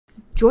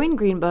Join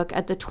Greenbook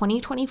at the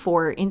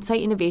 2024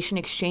 Insight Innovation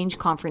Exchange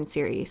Conference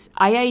Series.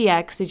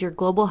 IIEX is your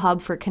global hub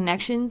for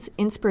connections,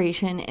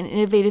 inspiration, and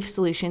innovative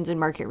solutions in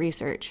market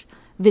research.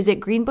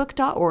 Visit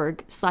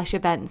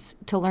greenbook.org/events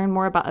to learn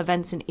more about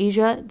events in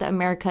Asia, the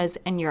Americas,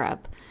 and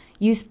Europe.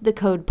 Use the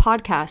code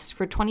PODCAST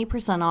for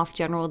 20% off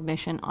general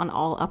admission on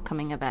all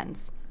upcoming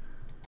events.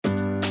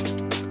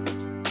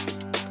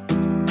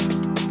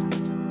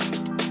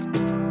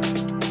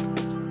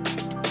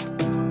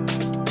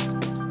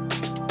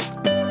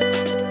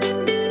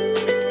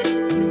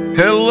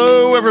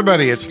 Hello,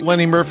 everybody. It's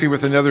Lenny Murphy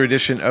with another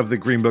edition of the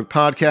Green Book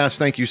Podcast.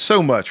 Thank you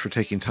so much for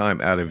taking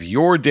time out of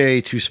your day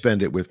to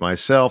spend it with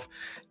myself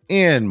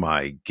and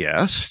my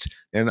guest.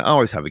 And I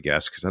always have a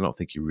guest because I don't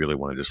think you really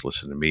want to just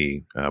listen to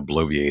me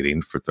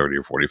bloviating for 30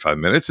 or 45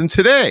 minutes. And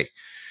today,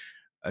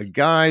 a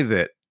guy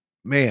that,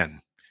 man,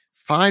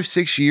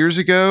 5-6 years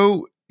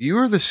ago, you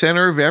were the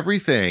center of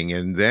everything.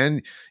 And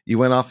then you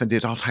went off and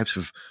did all types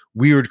of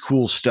weird,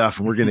 cool stuff.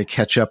 And we're going to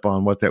catch up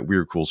on what that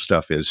weird, cool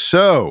stuff is.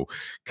 So,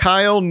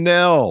 Kyle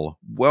Nel,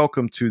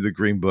 welcome to the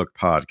Green Book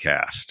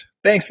Podcast.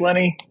 Thanks,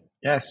 Lenny.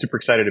 Yeah, super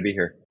excited to be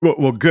here.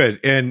 Well, good.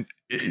 And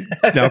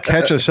now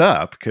catch us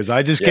up, because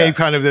I just gave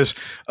kind of this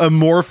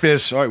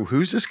amorphous, all right,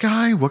 who's this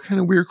guy? What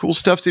kind of weird, cool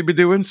stuff's he been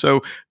doing?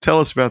 So tell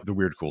us about the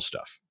weird, cool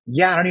stuff.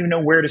 Yeah, I don't even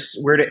know where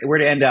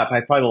to end up.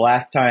 Probably the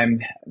last time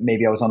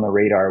maybe I was on the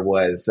radar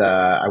was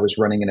I was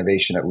running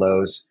innovation at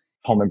Lowe's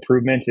Home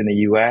Improvement in the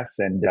U.S.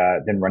 and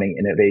then running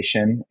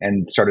innovation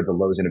and started the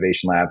Lowe's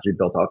Innovation Labs. We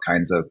built all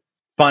kinds of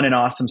fun and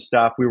awesome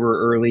stuff. We were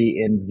early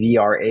in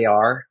VR,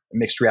 AR,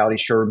 mixed reality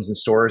showrooms and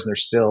stores, and they're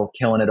still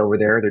killing it over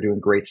there. They're doing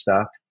great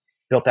stuff.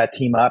 Built that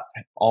team up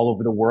all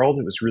over the world.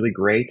 It was really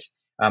great.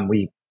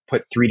 We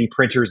put 3D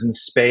printers in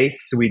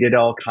space. So we did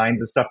all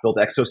kinds of stuff, built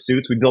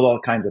exosuits. We built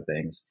all kinds of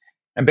things.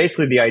 And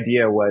basically the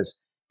idea was,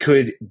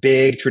 could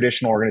big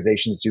traditional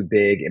organizations do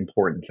big,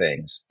 important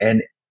things?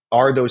 And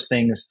are those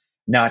things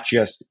not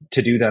just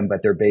to do them, but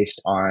they're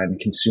based on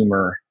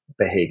consumer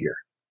behavior?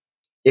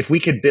 If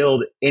we could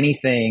build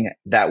anything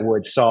that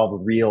would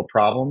solve real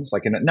problems,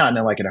 like not in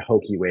a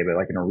hokey way, but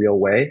like in a real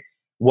way,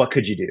 what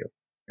could you do?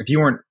 If you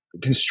weren't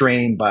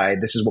constrained by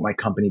this is what my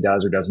company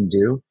does or doesn't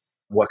do,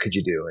 what could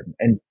you do?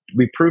 And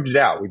we proved it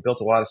out. We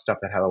built a lot of stuff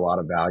that had a lot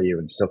of value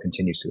and still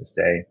continues to this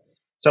day.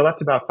 So I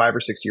left about 5 or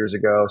 6 years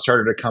ago,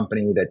 started a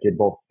company that did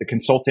both the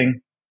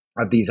consulting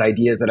of these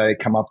ideas that I had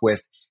come up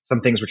with,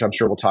 some things which I'm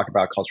sure we'll talk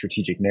about called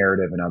strategic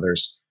narrative and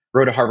others,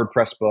 wrote a Harvard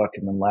Press book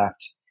and then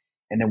left.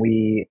 And then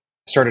we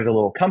started a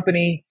little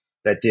company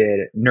that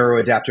did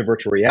neuroadaptive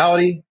virtual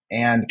reality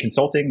and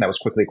consulting that was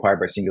quickly acquired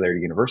by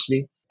Singularity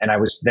University. And I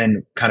was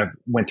then kind of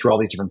went through all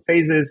these different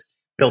phases,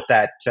 built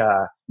that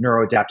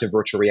neuroadaptive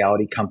virtual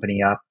reality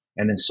company up,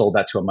 and then sold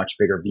that to a much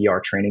bigger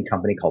VR training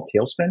company called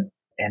Tailspin.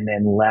 And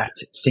then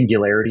left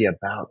Singularity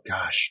about,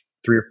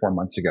 3 or 4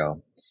 months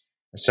ago.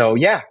 So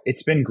yeah,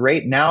 it's been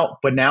great now.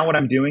 But now what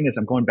I'm doing is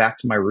I'm going back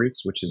to my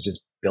roots, which is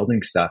just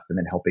building stuff and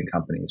then helping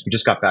companies. We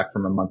just got back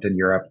from a month in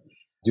Europe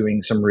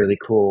doing some really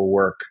cool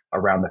work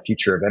around the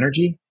future of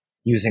energy,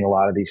 using a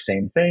lot of these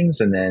same things.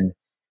 And then,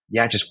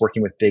 just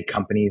working with big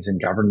companies and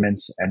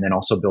governments, and then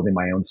also building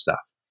my own stuff,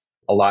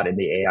 a lot in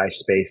the AI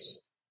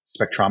space,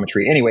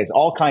 spectrometry, anyways,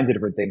 all kinds of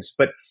different things.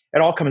 But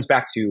it all comes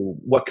back to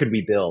what could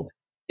we build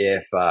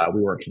if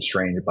we weren't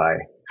constrained by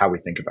how we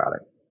think about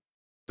it.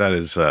 That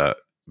is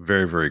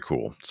very, very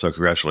cool. So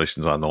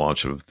congratulations on the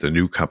launch of the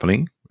new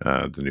company,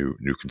 the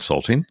new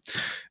consulting.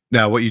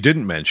 Now, what you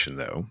didn't mention,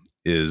 though,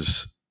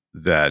 is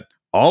that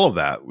all of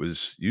that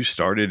was you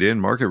started in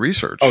market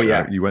research. Oh,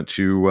 yeah. You went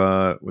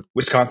to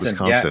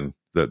Wisconsin,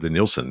 the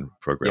Nielsen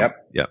program.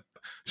 Yep. Yeah.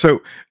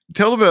 So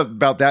tell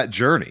about that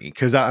journey,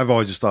 because I've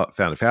always just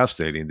found it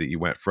fascinating that you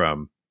went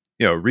from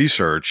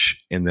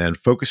research and then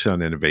focusing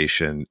on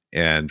innovation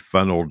and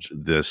funneled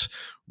this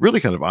really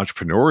kind of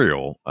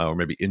entrepreneurial or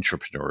maybe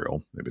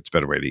intrapreneurial, maybe it's a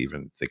better way to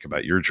even think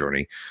about your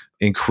journey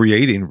in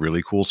creating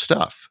really cool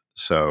stuff.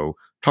 So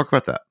talk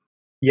about that.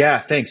 Yeah,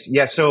 thanks.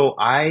 Yeah. So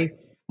my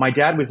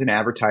dad was in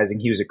advertising.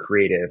 He was a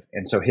creative.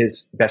 And so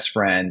his best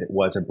friend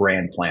was a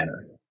brand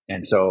planner.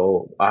 And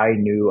so I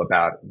knew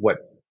about what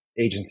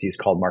agencies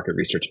called market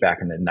research back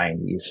in the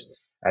 90s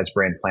as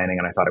brand planning.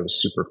 And I thought it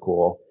was super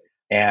cool.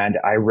 And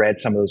I read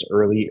some of those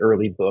early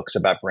books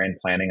about brand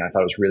planning. I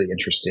thought it was really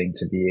interesting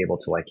to be able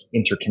to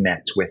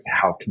interconnect with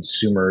how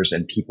consumers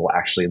and people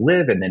actually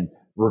live, and then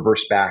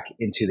reverse back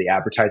into the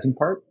advertising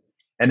part.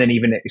 And then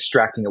even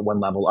extracting at one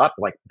level up,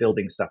 like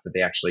building stuff that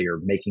they actually are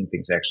making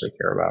things they actually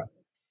care about.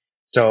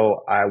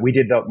 So my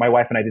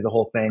wife and I did the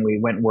whole thing. We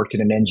went and worked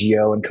at an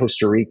NGO in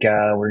Costa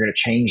Rica. We're going to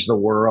change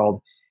the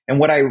world. And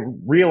what I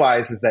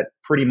realized is that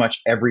pretty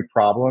much every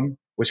problem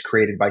was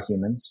created by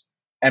humans.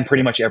 And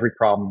pretty much every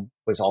problem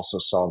was also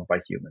solved by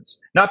humans.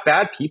 Not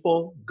bad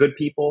people, good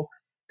people.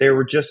 They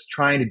were just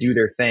trying to do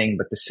their thing,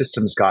 but the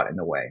systems got in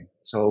the way.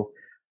 So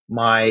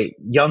my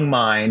young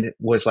mind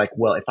was like,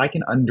 well, if I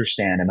can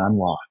understand and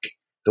unlock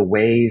the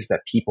ways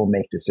that people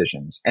make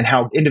decisions and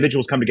how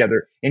individuals come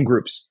together in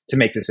groups to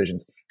make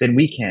decisions, then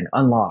we can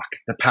unlock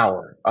the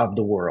power of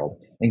the world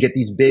and get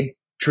these big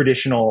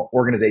traditional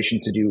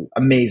organizations to do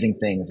amazing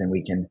things, and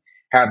we can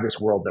have this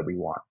world that we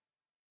want.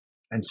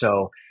 And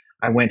so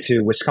I went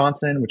to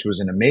Wisconsin, which was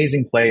an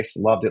amazing place.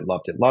 Loved it,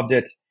 loved it, loved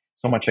it.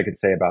 So much I could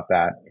say about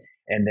that.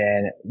 And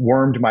then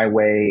wormed my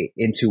way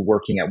into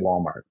working at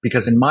Walmart,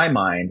 because in my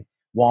mind,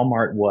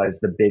 Walmart was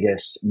the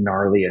biggest,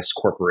 gnarliest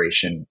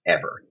corporation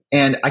ever.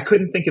 And I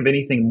couldn't think of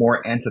anything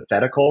more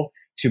antithetical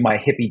to my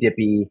hippy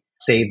dippy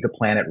save the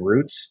planet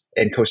roots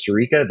in Costa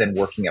Rica than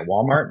working at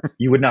Walmart.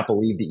 You would not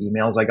believe the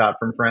emails I got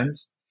from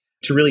friends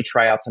to really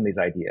try out some of these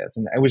ideas.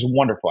 And it was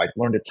wonderful. I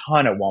learned a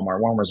ton at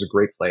Walmart. Walmart was a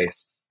great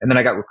place. And then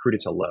I got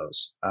recruited to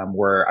Lowe's,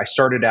 where I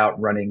started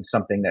out running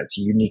something that's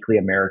uniquely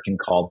American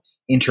called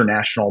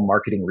international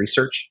marketing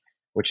research,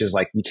 which is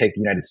like you take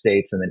the United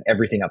States and then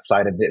everything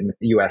outside of the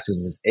US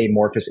is this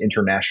amorphous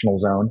international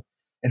zone.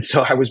 And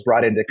so I was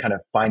brought in to kind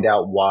of find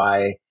out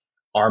why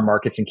our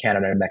markets in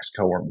Canada and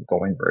Mexico weren't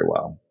going very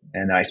well.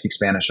 And I speak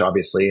Spanish,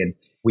 obviously, and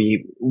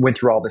we went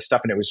through all this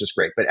stuff and it was just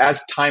great. But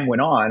as time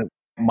went on,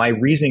 my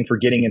reasoning for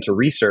getting into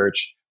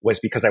research was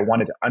because I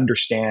wanted to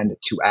understand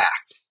to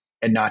act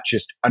and not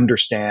just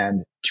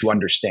understand to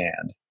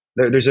understand.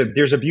 There's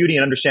a beauty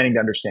in understanding to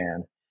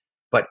understand,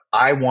 but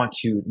I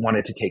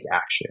wanted to take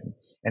action.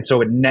 And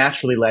so it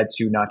naturally led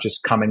to not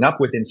just coming up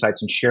with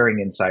insights and sharing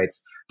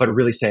insights, but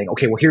really saying,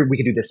 okay, well, here we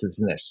can do this, this,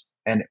 and this.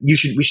 And we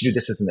should do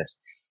this, this, and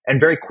this. And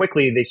very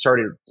quickly they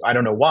started, I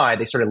don't know why,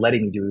 they started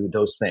letting me do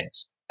those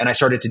things. And I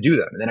started to do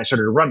them. And then I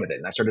started to run with it.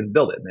 And I started to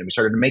build it. And then we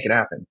started to make it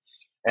happen.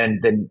 And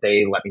then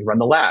they let me run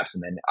the labs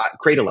and then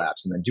create a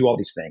labs and then do all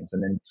these things.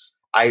 And then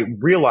I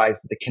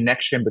realized that the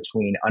connection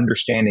between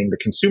understanding the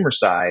consumer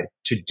side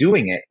to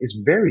doing it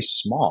is very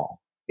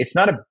small. It's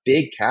not a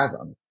big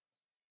chasm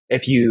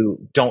if you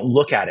don't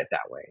look at it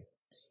that way.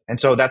 And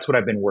so that's what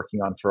I've been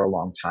working on for a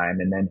long time.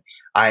 And then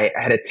I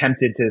had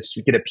attempted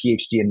to get a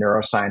PhD in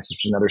neuroscience,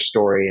 which was another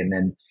story. And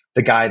then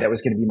the guy that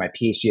was going to be my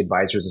PhD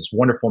advisor is this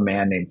wonderful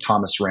man named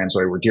Thomas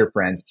Ramsoy. We're dear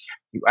friends.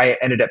 I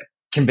ended up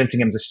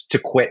convincing him to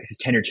quit his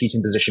tenure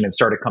teaching position and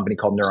start a company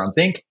called Neurons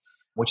Inc.,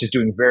 which is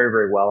doing very,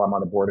 very well. I'm on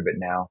the board of it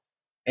now,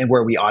 and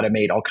where we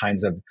automate all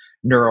kinds of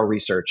neuro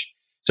research.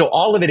 So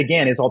all of it,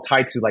 again, is all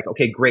tied to like,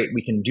 okay, great,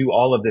 we can do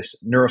all of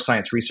this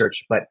neuroscience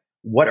research, but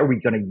what are we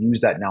going to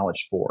use that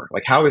knowledge for?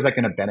 Like, how is that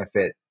going to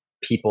benefit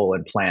people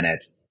and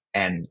planet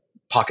and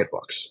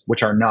pocketbooks,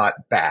 which are not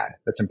bad?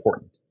 That's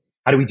important.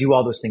 How do we do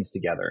all those things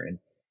together? And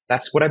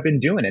that's what I've been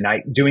doing. And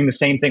doing the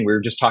same thing. We were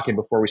just talking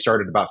before we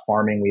started about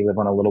farming. We live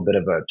on a little bit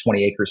of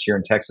 20 acres here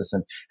in Texas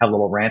and have a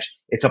little ranch.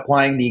 It's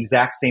applying the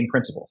exact same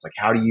principles. Like,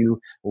 how do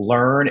you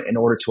learn in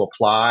order to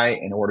apply,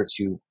 in order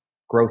to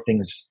grow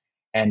things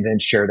and then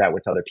share that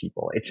with other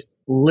people? It's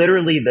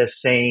literally the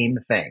same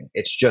thing.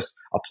 It's just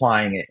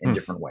applying it in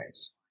different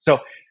ways. So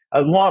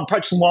a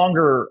much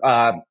longer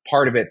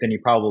part of it than you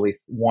probably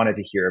wanted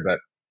to hear, but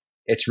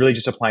it's really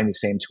just applying the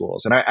same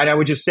tools. And I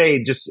would just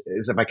say, just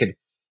as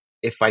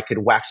if I could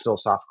wax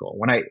philosophical,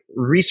 when I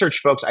research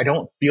folks, I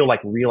don't feel like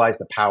realize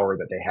the power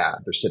that they have,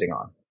 they're sitting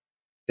on.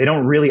 They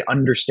don't really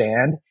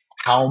understand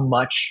how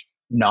much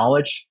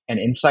knowledge and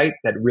insight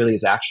that really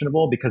is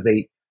actionable because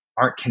they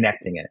aren't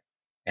connecting it.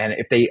 And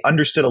if they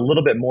understood a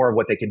little bit more of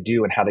what they could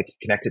do and how they could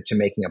connect it to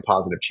making a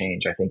positive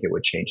change, I think it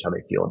would change how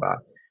they feel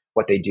about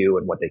what they do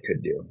and what they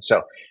could do.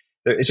 So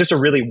it's just a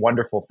really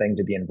wonderful thing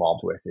to be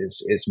involved with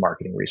is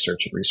marketing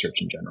research and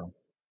research in general.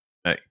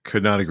 I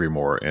could not agree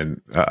more.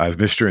 And I've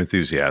missed your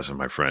enthusiasm,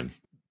 my friend.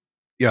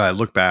 Yeah, I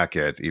look back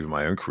at even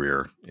my own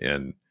career,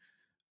 and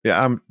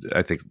yeah,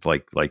 I think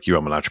like you,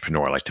 I'm an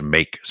entrepreneur. I like to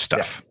make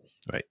stuff,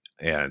 right?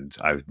 And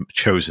I've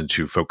chosen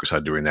to focus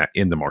on doing that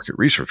in the market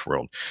research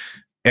world.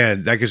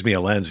 And that gives me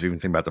a lens of even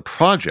thinking about the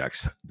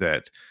projects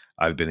that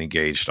I've been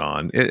engaged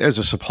on as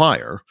a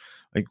supplier.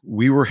 Like,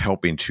 we were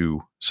helping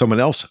to someone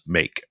else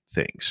make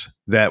things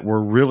that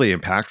were really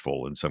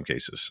impactful in some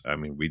cases. I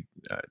mean, we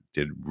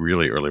did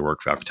really early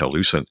work with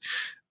Alcatel-Lucent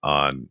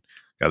on,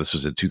 this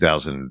was in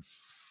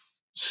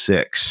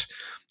 2006,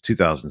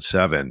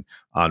 2007,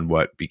 on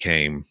what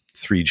became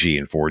 3G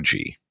and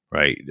 4G,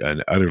 right?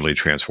 And utterly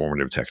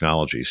transformative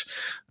technologies.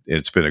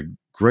 It's been a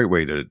great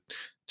way to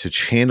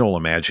channel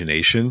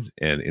imagination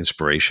and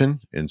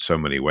inspiration in so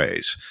many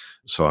ways.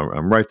 So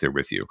I'm right there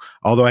with you.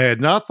 Although I had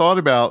not thought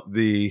about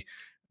the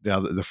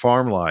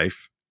farm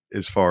life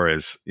as far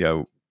as,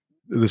 the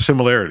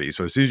similarities.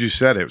 So as soon as you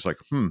said it, it was like,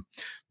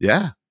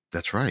 yeah,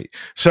 that's right.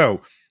 So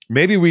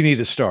maybe we need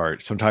to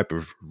start some type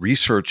of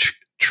research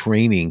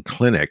training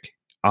clinic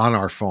on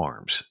our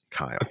farms,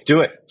 Kyle. Let's do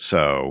it.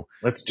 So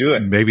let's do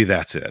it. Maybe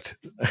that's it.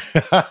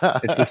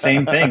 It's the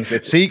same things.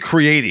 It's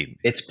creating.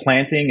 It's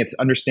planting. It's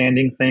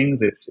understanding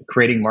things. It's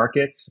creating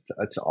markets.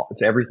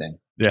 It's everything.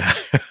 Yeah.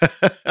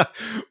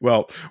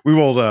 Well, we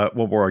won't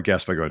bore our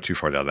guests by going too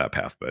far down that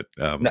path, but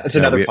it's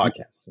another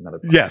podcast.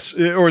 Yes,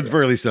 or at the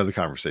very least, another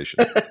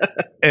conversation.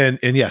 and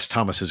yes,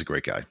 Thomas is a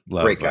great guy.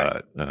 Great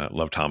guy.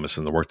 Love Thomas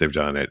and the work they've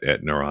done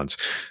at Neurons.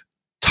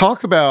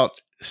 Talk about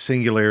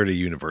Singularity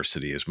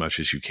University as much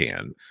as you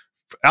can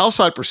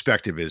outside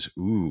perspective is,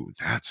 ooh,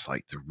 that's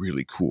like the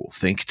really cool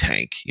think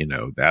tank.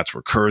 That's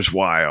where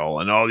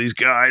Kurzweil and all these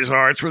guys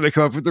are. It's where they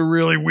come up with the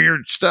really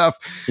weird stuff.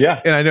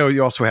 Yeah. And I know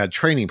you also had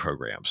training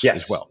programs as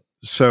Yes. well.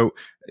 So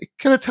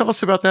kind of tell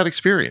us about that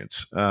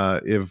experience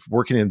of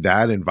working in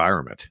that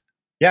environment.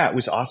 Yeah, it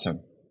was awesome.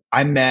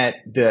 I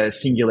met the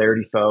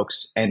Singularity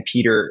folks and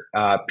Peter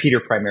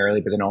primarily,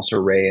 but then also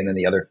Ray and then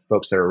the other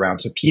folks that are around.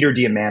 So Peter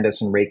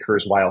Diamandis and Ray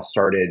Kurzweil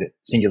started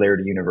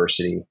Singularity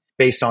University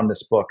based on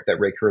this book that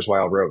Ray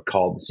Kurzweil wrote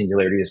called The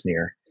Singularity is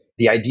Near.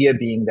 The idea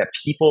being that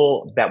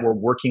people that were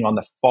working on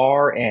the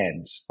far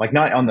ends, like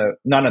not on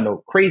the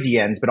crazy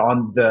ends, but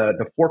on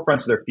the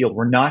forefronts of their field,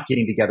 were not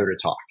getting together to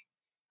talk.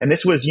 And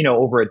this was,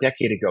 over a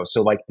decade ago.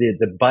 So like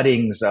the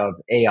buddings of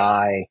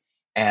AI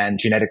and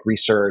genetic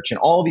research and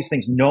all of these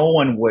things,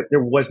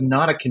 there was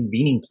not a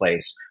convening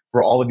place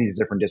for all of these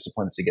different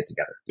disciplines to get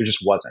together. There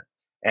just wasn't.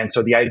 And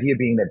so the idea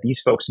being that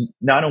these folks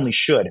not only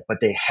should,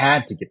 but they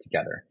had to get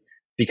together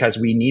because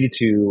we needed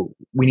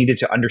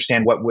to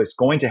understand what was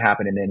going to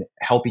happen and then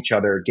help each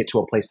other get to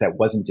a place that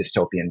wasn't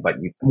dystopian, but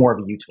more of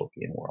a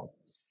utopian world.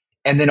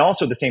 And then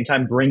also at the same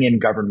time, bring in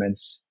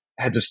governments,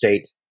 heads of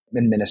state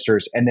and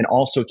ministers, and then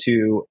also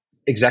to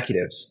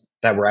executives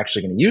that were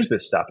actually going to use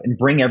this stuff and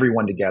bring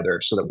everyone together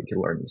so that we could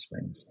learn these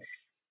things.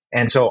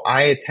 And so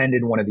I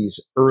attended one of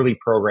these early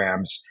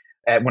programs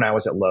when I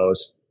was at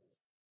Lowe's.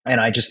 And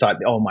I just thought,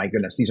 oh my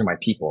goodness, these are my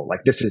people.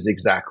 Like, this is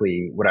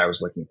exactly what I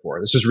was looking for.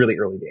 This was really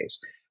early days.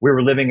 We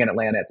were living in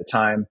Atlanta at the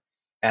time.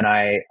 And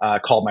I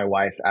called my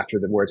wife after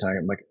the words. And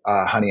I'm like,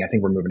 honey, I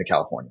think we're moving to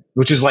California,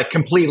 which is like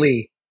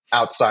completely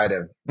outside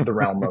of the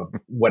realm of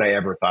what I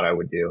ever thought I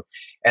would do.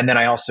 And then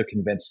I also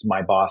convinced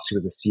my boss, who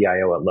was the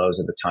CIO at Lowe's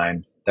at the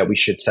time, that we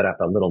should set up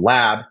a little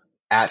lab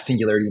at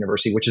Singularity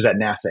University, which is at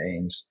NASA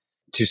Ames,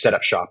 to set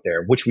up shop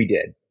there, which we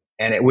did.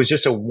 And it was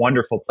just a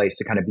wonderful place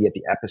to kind of be at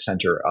the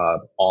epicenter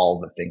of all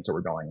the things that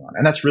were going on.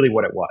 And that's really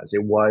what it was.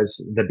 It was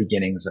the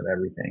beginnings of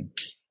everything.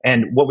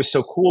 And what was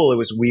so cool, it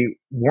was we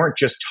weren't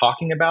just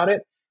talking about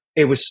it.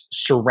 It was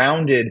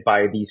surrounded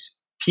by these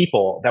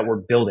people that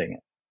were building it.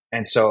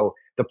 And so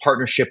the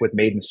partnership with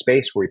Made in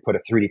Space, where we put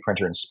a 3D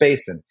printer in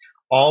space and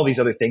all these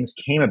other things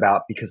came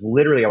about because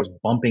literally I was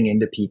bumping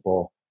into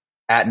people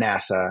at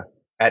NASA,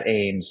 at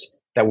Ames,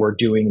 that were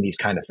doing these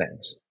kind of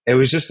things. It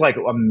was just like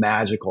a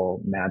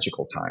magical,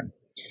 magical time.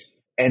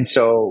 And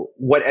so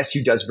what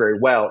SU does very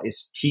well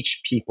is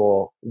teach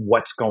people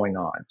what's going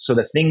on. So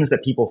the things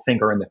that people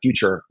think are in the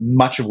future,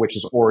 much of which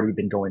has already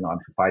been going on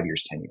for 5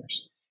 years, 10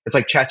 years. It's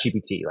like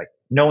ChatGPT. Like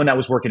no one that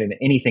was working in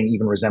anything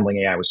even resembling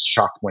AI was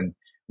shocked when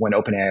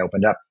OpenAI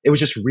opened up. It was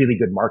just really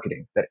good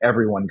marketing that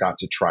everyone got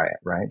to try it,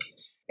 right?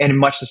 And in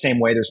much the same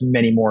way, there's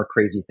many more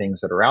crazy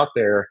things that are out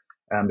there.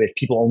 If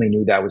people only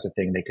knew that was a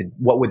thing,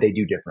 what would they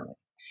do differently?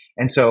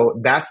 And so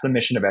that's the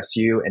mission of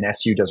SU, and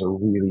SU does a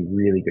really,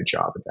 really good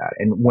job of that.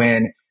 And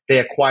when they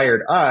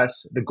acquired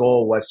us, the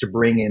goal was to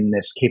bring in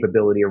this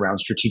capability around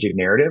strategic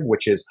narrative,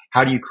 which is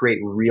how do you create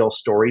real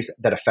stories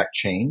that affect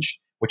change,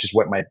 which is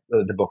what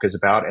the book is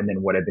about, and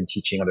then what I've been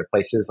teaching other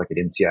places, like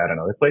at INSEAD and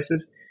other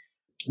places.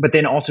 But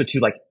then also to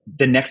like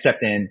the next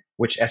step in,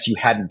 which SU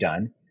hadn't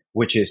done,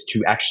 which is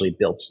to actually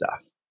build stuff.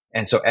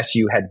 And so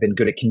SU had been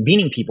good at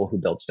convening people who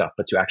build stuff,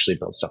 but to actually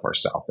build stuff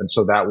ourselves. And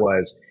so that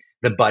was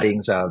the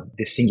buddings of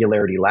the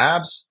Singularity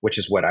Labs, which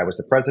is what I was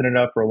the president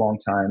of for a long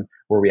time,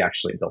 where we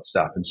actually built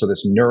stuff. And so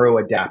this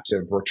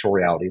neuro-adaptive virtual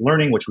reality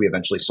learning, which we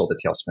eventually sold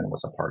to Tailspin,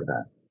 was a part of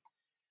that.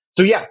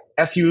 So yeah,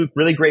 SU,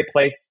 really great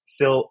place.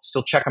 Still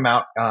check them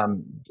out.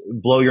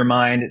 Blow your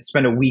mind.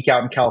 Spend a week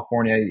out in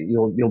California.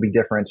 You'll be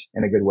different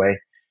in a good way.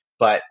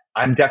 But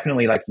I'm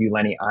definitely like you,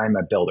 Lenny. I'm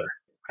a builder.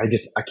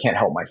 I can't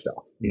help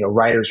myself.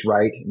 Writers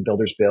write and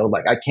builders build.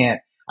 Like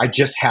I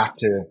just have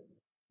to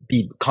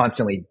be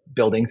constantly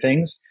building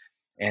things.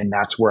 And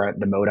that's where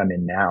the mode I'm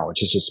in now, which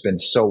has just been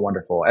so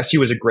wonderful. SU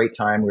was a great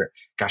time.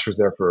 Was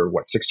there for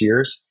 6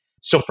 years.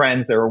 Still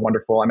friends. They were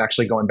wonderful. I'm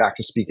actually going back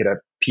to speak at a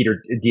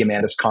Peter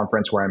Diamandis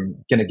conference where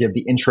I'm going to give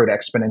the Intro to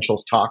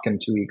Exponentials talk in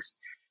 2 weeks.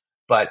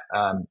 But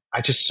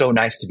it's just so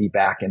nice to be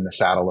back in the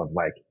saddle of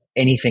like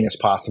anything is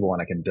possible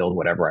and I can build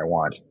whatever I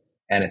want.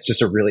 And it's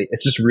just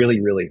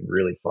really, really,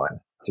 really fun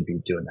to be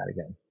doing that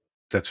again.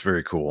 That's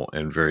very cool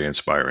and very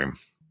inspiring.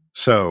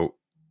 So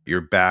you're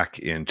back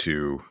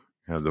into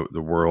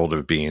the world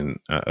of being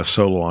a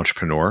solo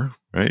entrepreneur,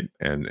 right?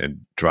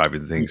 And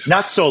driving things.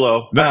 Not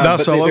solo. Not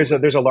solo.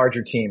 There's a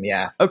larger team.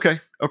 Yeah. Okay.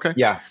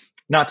 Yeah.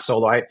 Not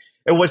solo.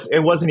 It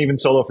wasn't even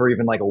solo for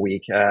even like a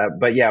week.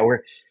 But yeah,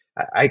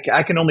 I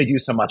can only do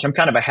so much. I'm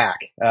kind of a hack.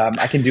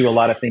 I can do a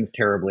lot of things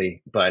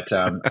terribly, but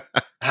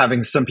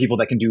having some people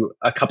that can do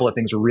a couple of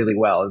things really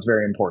well is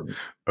very important.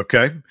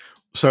 Okay.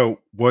 So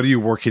what are you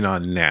working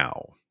on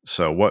now?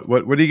 So what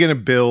are you going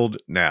to build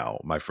now,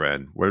 my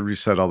friend? Where do you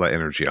set all that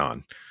energy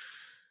on?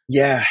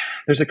 Yeah,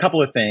 there's a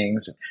couple of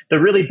things. The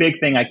really big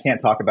thing I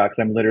can't talk about because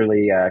I'm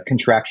literally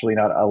contractually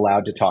not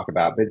allowed to talk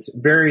about, but it's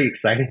very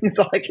exciting. That's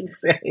all I can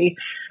say.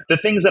 The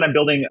things that I'm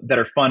building that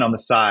are fun on the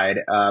side,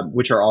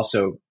 which are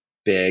also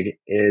big,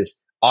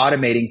 is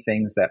automating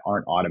things that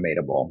aren't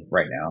automatable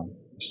right now.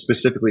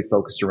 specifically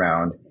focused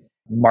around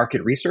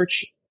market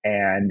research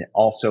and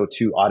also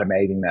to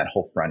automating that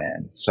whole front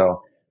end.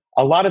 So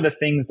a lot of the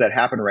things that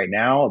happen right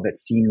now that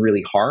seem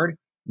really hard,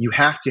 you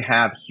have to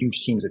have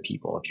huge teams of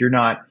people. If you're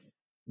not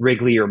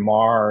Wrigley or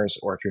Mars,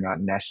 or if you're not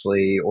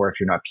Nestle, or if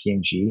you're not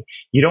P&G,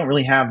 you don't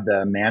really have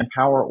the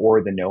manpower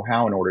or the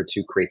know-how in order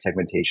to create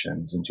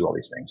segmentations and do all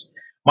these things.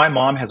 My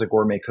mom has a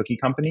gourmet cookie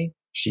company.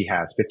 She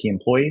has 50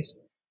 employees.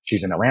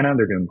 She's in Atlanta.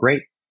 They're doing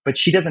great, but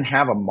she doesn't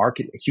have a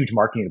huge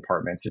marketing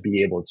department to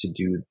be able to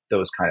do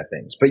those kind of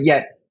things. But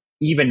yet,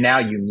 even now,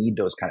 you need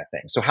those kind of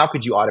things. So how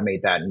could you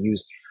automate that and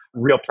use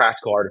real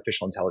practical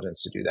artificial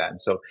intelligence to do that?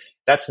 And so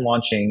that's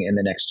launching in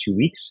the next 2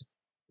 weeks,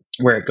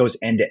 where it goes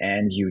end to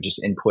end. You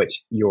just input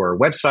your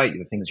website,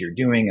 the things you're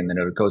doing, and then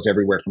it goes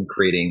everywhere from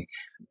creating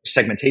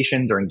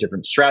segmentation during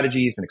different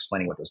strategies and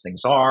explaining what those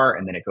things are.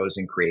 And then it goes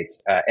and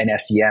creates an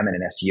SEM and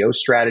an SEO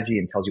strategy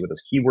and tells you what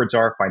those keywords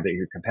are, finds out who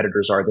your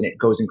competitors are. Then it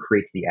goes and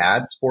creates the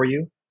ads for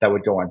you that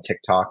would go on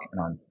TikTok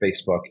and on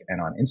Facebook and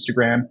on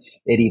Instagram.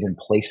 It even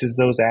places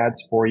those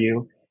ads for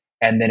you.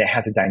 And then it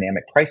has a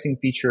dynamic pricing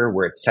feature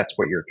where it sets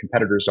what your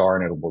competitors are,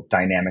 and it will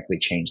dynamically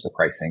change the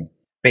pricing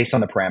based on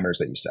the parameters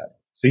that you set.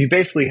 So you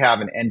basically have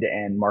an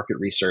end-to-end market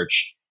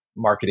research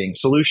marketing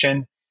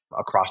solution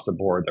across the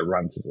board that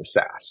runs as a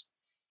SaaS.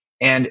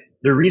 And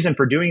the reason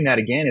for doing that,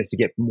 again, is to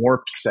get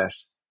more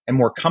access and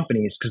more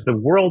companies, because the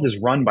world is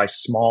run by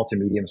small to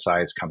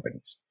medium-sized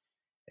companies.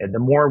 And the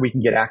more we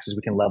can get access,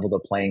 we can level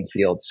the playing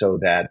field so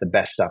that the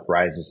best stuff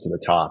rises to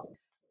the top.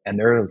 And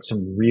there are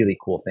some really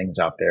cool things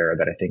out there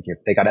that I think if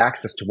they got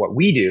access to what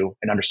we do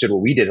and understood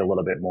what we did a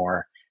little bit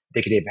more,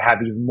 they could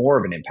have even more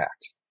of an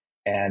impact.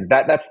 And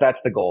that's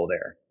the goal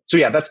there. So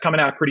yeah, that's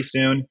coming out pretty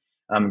soon.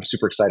 I'm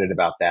super excited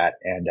about that.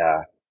 And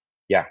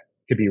yeah,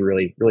 could be a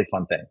really, really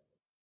fun thing.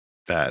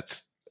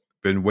 That's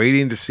been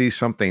waiting to see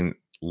something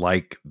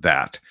like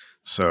that.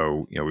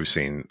 So, we've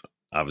seen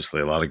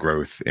obviously a lot of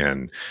growth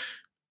in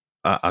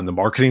on the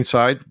marketing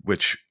side,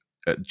 which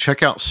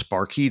check out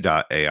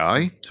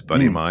Sparky.ai. It's a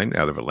buddy of mine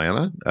out of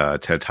Atlanta,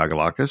 Ted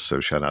Tagalakis. So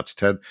shout out to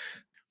Ted.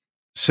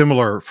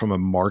 Similar from a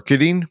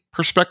marketing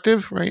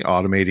perspective, right?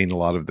 Automating a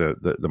lot of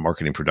the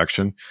marketing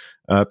production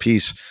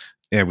piece.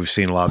 And we've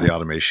seen a lot of the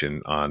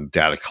automation on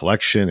data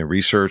collection and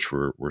research.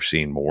 We're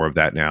seeing more of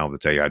that now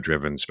that's AI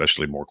driven,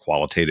 especially more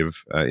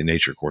qualitative in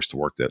nature. Of course, the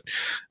work that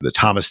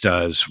Thomas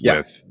does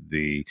with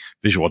the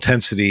visual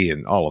intensity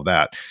and all of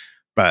that.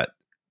 But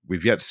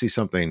we've yet to see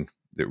something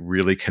that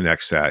really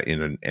connects that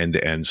in an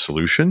end-to-end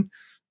solution.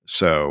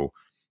 So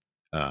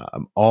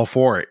I'm all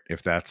for it.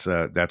 If that's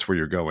where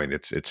you're going,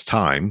 it's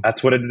time.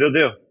 That's what it'll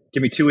do.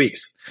 Give me 2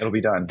 weeks. It'll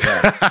be done.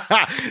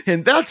 Yeah.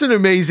 And that's an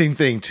amazing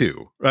thing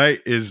too, right?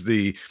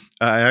 I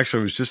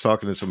actually was just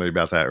talking to somebody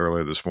about that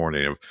earlier this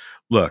morning.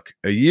 Look,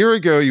 a year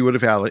ago, you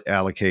would have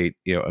allocate,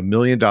 $1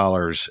 million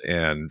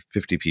and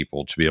 50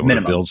 people to be able to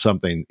build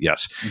something.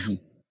 Yes. Mm-hmm.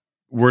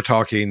 We're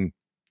talking,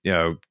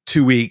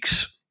 2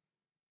 weeks,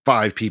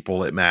 5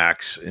 people at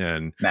max,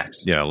 and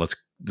let's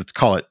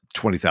call it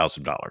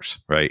 $20,000,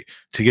 right?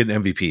 To get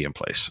an MVP in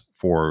place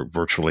for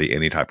virtually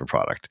any type of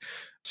product.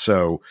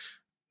 So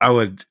I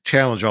would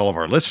challenge all of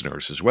our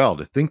listeners as well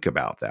to think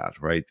about that,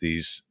 right?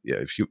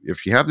 If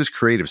you have this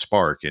creative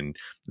spark, and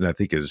I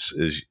think as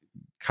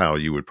Kyle,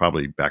 you would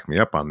probably back me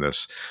up on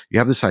this. You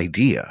have this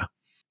idea,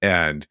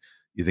 and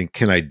you think,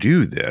 can I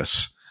do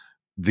this?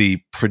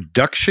 The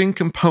production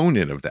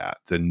component of that,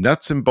 the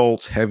nuts and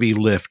bolts, heavy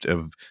lift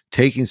of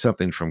taking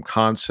something from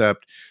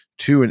concept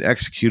to an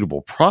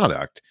executable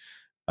product,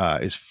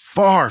 is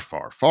far,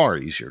 far, far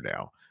easier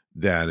now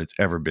than it's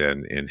ever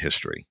been in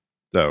history.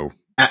 So,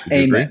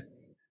 amen.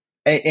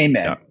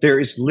 Amen. Yeah. There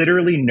is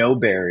literally no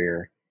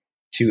barrier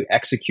to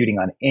executing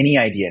on any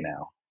idea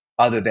now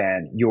other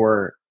than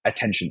your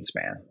attention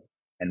span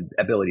and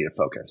ability to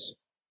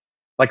focus.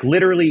 Like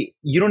literally,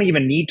 you don't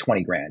even need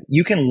 20 grand.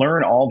 You can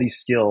learn all these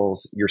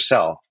skills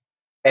yourself.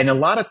 And a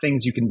lot of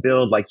things you can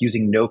build, like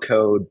using no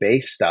code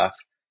based stuff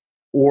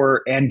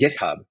and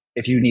GitHub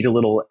if you need a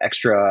little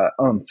extra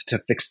oomph to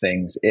fix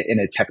things in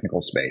a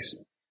technical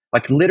space.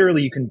 Like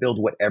literally, you can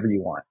build whatever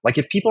you want. Like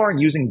if people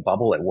aren't using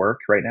Bubble at work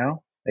right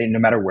now, no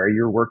matter where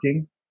you're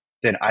working,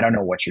 then I don't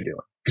know what you're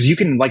doing. Because you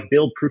can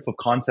build proof of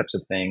concepts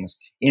of things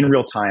in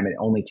real time. It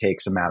only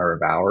takes a matter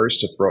of hours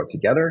to throw it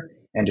together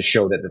and to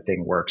show that the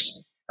thing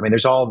works. I mean,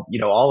 there's all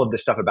of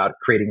this stuff about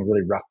creating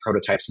really rough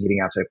prototypes and getting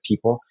out to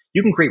people.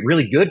 You can create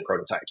really good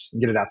prototypes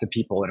and get it out to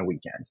people in a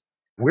weekend.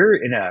 We're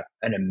in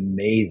an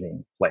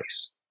amazing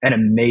place,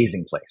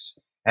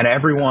 And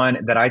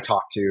everyone that I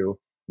talk to,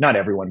 not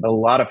everyone, but a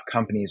lot of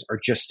companies are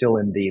just still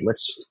in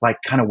let's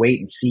kind of wait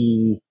and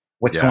see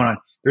what's going on.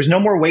 There's no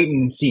more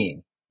waiting and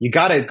seeing. You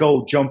got to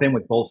go jump in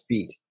with both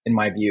feet, in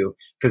my view,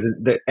 because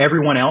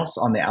everyone else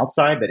on the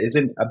outside that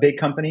isn't a big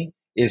company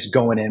is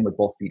going in with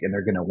both feet, and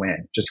they're going to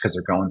win just because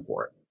they're going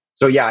for it.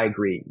 So yeah, I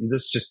agree.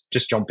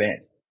 Just jump in,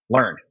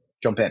 learn,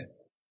 jump in.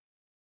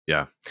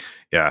 Yeah,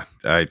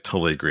 I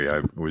totally agree.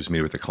 I was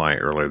meeting with a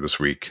client earlier this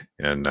week,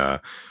 and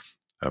have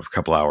a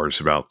couple hours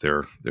about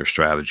their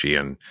strategy,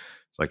 and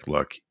it's like,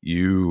 look,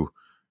 you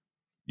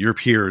your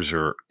peers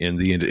are in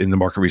the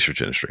market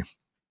research industry.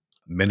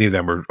 Many of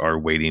them are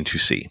waiting to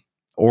see,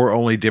 or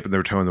only dipping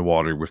their toe in the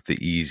water with the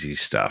easy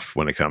stuff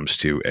when it comes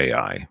to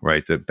AI,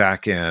 right? The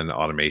back end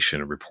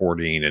automation and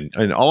reporting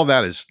and all of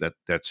that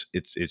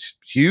it's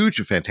huge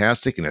and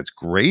fantastic and that's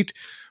great.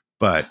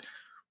 But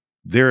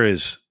there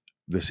is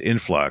this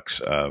influx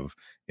of,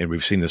 and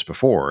we've seen this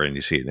before, and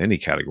you see it in any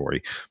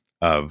category,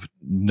 of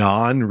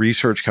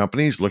non-research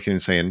companies looking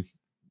and saying,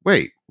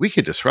 wait, we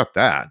could disrupt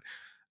that.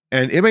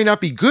 And it may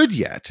not be good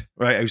yet,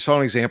 right? I saw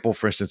an example,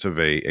 for instance, of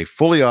a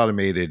fully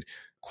automated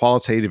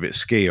qualitative at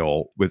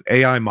scale with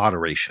AI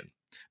moderation.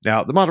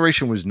 Now, the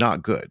moderation was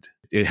not good.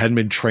 It hadn't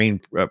been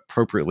trained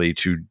appropriately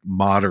to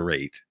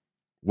moderate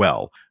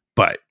well,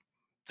 but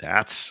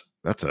that's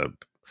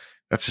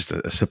just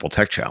a simple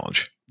tech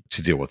challenge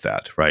to deal with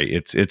that, right?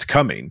 It's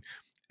coming,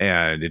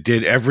 and it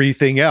did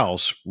everything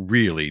else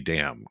really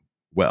damn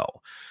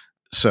well.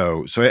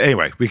 So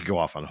anyway, we could go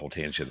off on a whole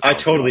tangent. I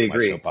totally my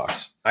agree.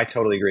 soapbox. I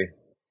totally agree.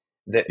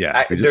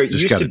 There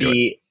Used to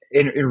be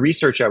in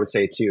research, I would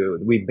say too,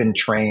 we've been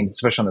trained,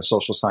 especially on the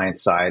social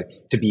science side,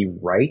 to be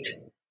right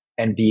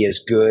and be as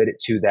good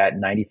to that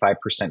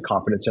 95%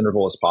 confidence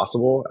interval as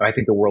possible. And I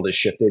think the world has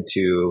shifted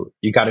to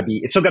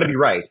it's still got to be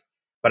right,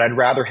 but I'd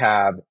rather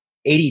have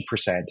 80%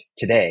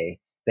 today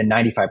than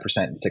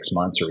 95% in 6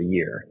 months or a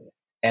year.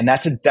 And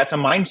that's a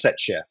mindset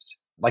shift.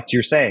 Like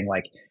you're saying,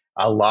 like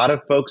a lot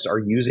of folks are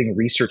using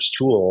research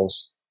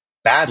tools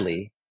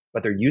badly,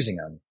 but they're using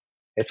them.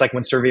 It's like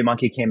when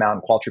SurveyMonkey came out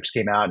and Qualtrics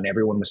came out and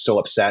everyone was so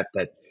upset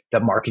that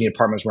the marketing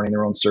department was running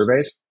their own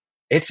surveys.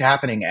 It's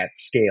happening at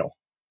scale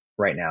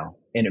right now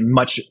in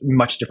much,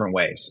 much different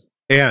ways.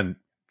 And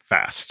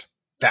fast.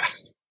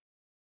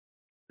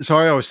 So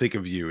I always think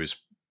of you as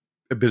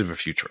a bit of a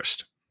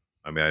futurist.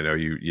 I mean, I know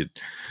you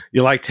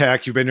like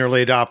tech, you've been an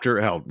early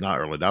adopter. Hell, not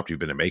early adopter, you've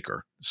been a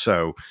maker.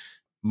 So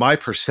my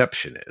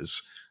perception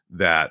is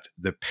that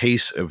the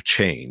pace of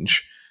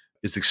change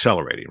is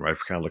accelerating, right? If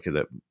we kind of look at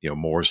that,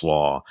 Moore's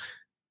law,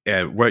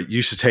 and what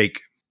used to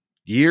take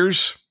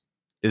years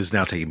is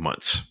now taking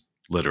months,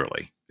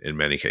 literally, in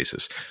many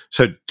cases.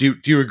 So do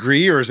you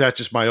agree, or is that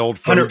just my old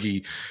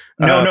fogey?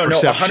 No,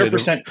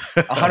 100%,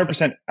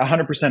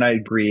 100%. I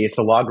agree. It's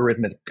the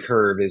logarithmic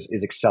curve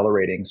is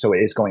accelerating, so it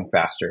is going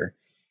faster.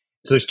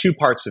 So there's two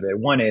parts of it.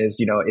 One is,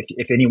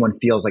 if anyone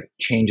feels like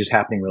change is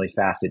happening really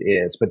fast, it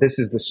is. But this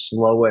is the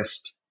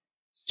slowest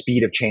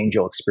speed of change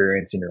you'll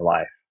experience in your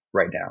life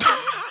right now.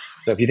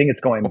 So if you think it's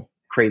going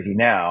crazy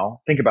now,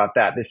 think about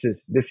that. This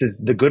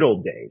is the good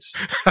old days.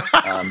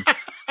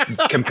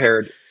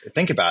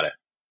 Think about it.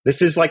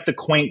 This is like the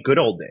quaint good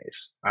old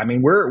days. I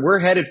mean, we're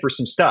headed for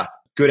some stuff,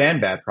 good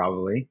and bad,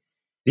 probably.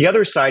 The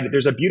other side,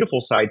 there's a beautiful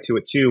side to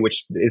it too,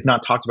 which is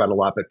not talked about a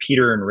lot, but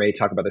Peter and Ray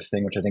talk about this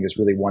thing, which I think is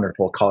really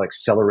wonderful, called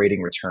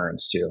accelerating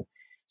returns too.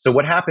 So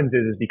what happens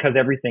is because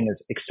everything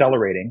is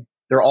accelerating,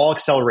 they're all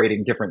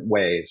accelerating different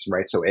ways,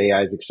 right? So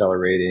AI is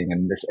accelerating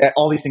and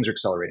all these things are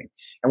accelerating.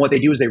 And what they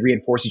do is they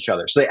reinforce each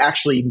other. So they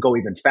actually even go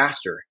even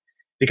faster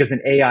because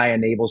then AI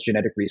enables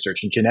genetic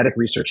research and genetic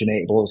research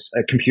enables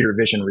computer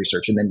vision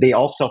research. And then they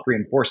all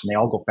self-reinforce and they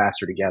all go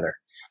faster together.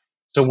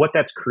 So what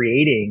that's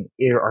creating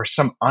are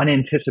some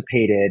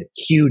unanticipated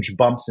huge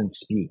bumps in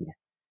speed.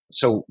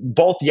 So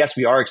both, yes,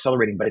 we are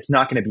accelerating, but it's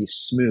not going to be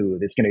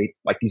smooth. It's going to be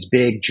like these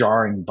big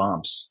jarring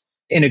bumps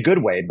in a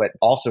good way, but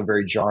also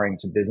very jarring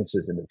to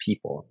businesses and to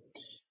people.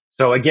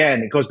 So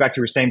again, it goes back to what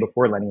you were saying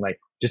before, Lenny, like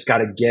just got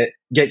to get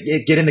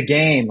in the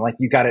game. Like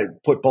you got to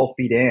put both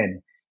feet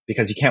in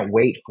because you can't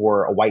wait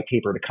for a white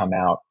paper to come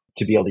out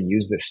to be able to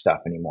use this stuff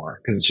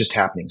anymore because it's just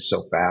happening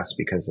so fast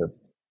because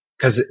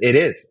it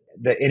is.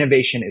 The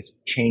innovation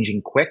is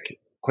changing quicker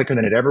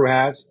than it ever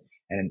has,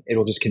 and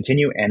it'll just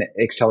continue and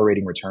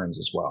accelerating returns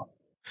as well.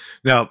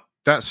 Now,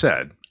 that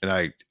said, and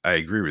I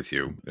agree with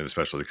you, and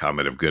especially the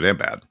comment of good and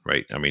bad,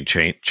 right? I mean,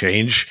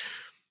 change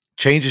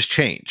is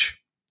change.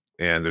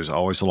 And there's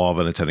always the law of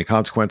unintended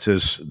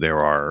consequences. There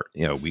are,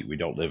 we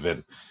don't live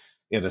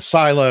in a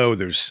silo.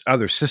 There's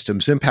other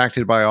systems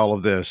impacted by all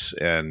of this.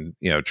 And,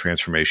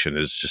 transformation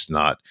is just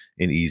not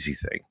an easy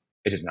thing.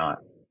 It is not.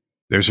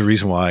 There's a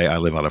reason why I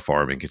live on a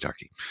farm in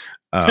Kentucky.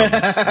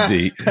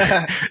 It's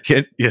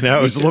a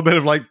little bit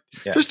of like,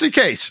 just in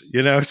case,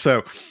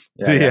 so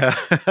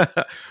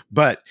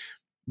but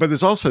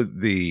there's also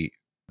the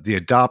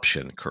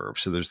adoption curve.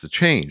 So there's the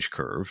change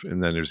curve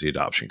and then there's the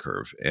adoption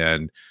curve.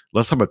 And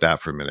let's talk about that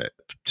for a minute,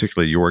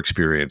 particularly your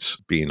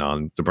experience being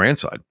on the brand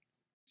side.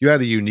 You had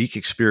a unique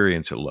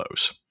experience at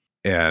Lowe's.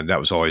 And that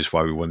was always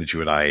why we wanted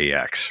you at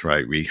IAX,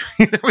 right? We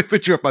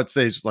put you up on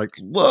stage like,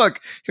 look,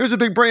 here's a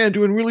big brand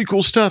doing really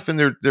cool stuff, and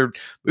they're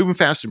moving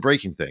fast and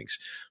breaking things,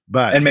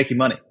 and making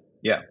money,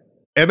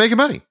 and making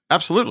money,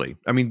 absolutely.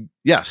 I mean,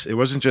 yes, it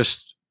wasn't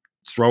just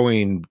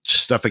throwing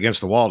stuff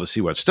against the wall to see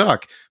what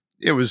stuck.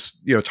 It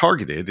was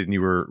targeted, and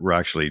you were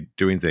actually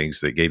doing things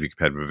that gave you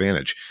competitive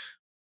advantage.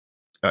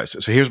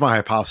 So here's my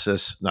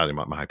hypothesis, not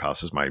my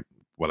hypothesis,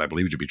 what I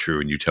believe to be true,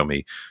 and you tell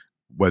me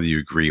whether you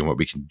agree and what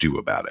we can do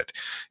about it.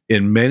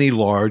 In many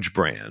large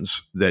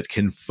brands that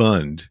can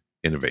fund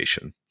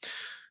innovation,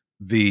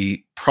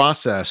 the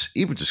process,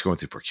 even just going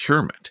through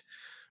procurement,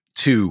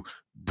 to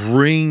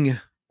bring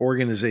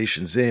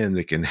organizations in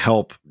that can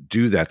help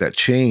do that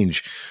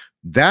change,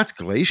 that's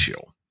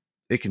glacial.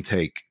 It can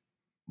take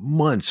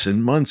months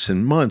and months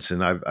and months.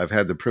 And I've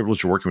had the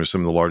privilege of working with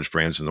some of the largest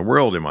brands in the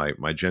world in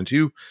my Gen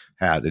 2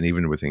 hat, and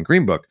even within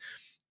Greenbook.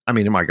 I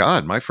mean, my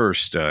God, my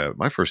first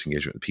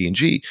engagement with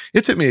P&G,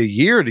 it took me a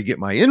year to get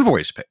my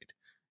invoice paid.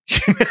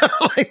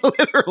 Like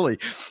literally.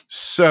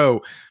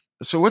 So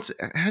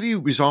how do you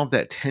resolve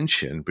that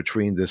tension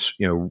between this,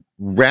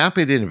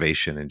 rapid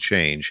innovation and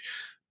change,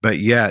 but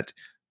yet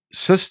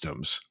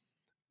systems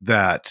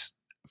that,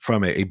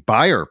 from a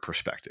buyer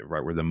perspective,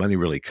 right, where the money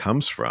really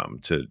comes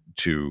from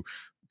to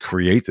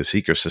create this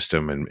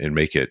ecosystem and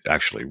make it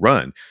actually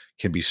run,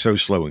 can be so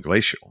slow and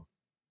glacial?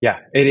 Yeah,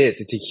 it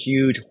is. It's a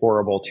huge,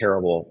 horrible,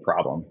 terrible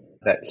problem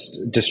that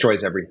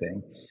destroys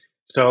everything.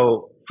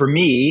 So for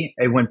me,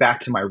 it went back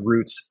to my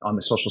roots on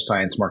the social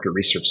science market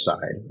research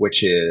side,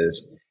 which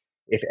is,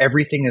 if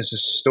everything is a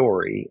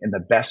story, and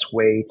the best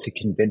way to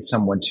convince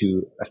someone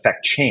to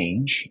affect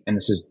change, and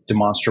this is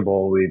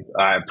demonstrable, we've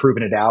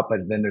proven it out, but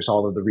then there's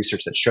all of the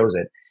research that shows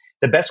it.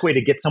 The best way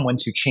to get someone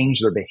to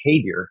change their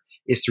behavior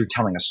is through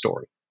telling a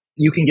story.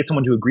 You can get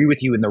someone to agree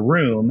with you in the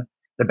room.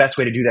 The best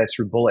way to do that is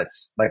through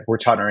bullets, like we're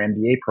taught in our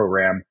MBA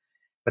program.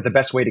 But the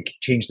best way to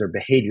change their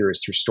behavior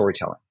is through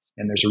storytelling.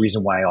 And there's a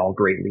reason why all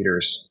great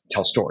leaders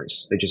tell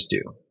stories. They just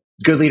do.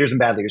 Good leaders and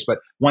bad leaders, but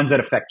ones that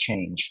affect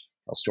change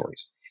tell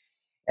stories.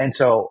 And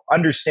so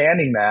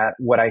understanding that,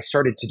 what I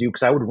started to do,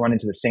 because I would run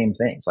into the same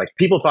things. Like,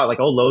 people thought like,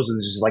 oh, Lowe's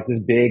was just like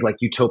this big, like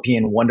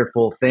utopian,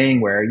 wonderful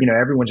thing where,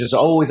 everyone's just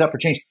always up for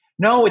change.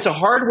 No, it's a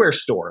hardware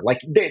store. Like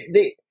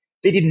they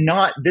did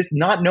not, this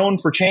not known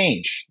for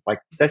change. Like,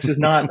 that's just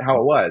not how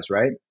it was,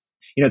 right?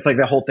 It's like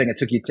the whole thing. It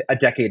took you a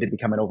decade to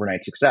become an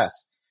overnight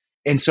success.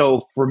 And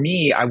so for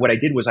me, what I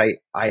did was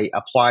I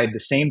applied the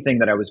same thing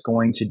that I was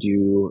going to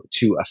do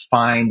to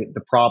find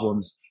the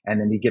problems, and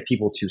then to get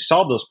people to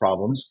solve those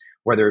problems,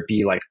 whether it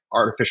be like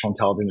artificial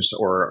intelligence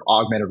or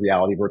augmented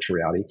reality, virtual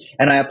reality.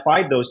 And I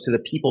applied those to the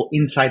people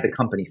inside the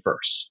company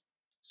first.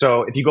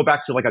 So if you go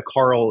back to like a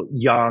Carl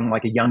Jung,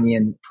 like a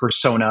Jungian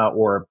persona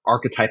or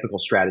archetypical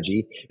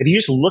strategy, if you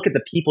just look at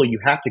the people you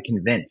have to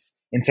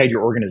convince inside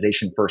your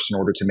organization first in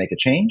order to make a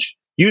change,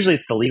 usually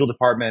it's the legal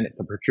department, it's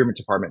the procurement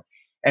department.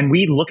 And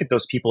we look at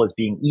those people as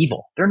being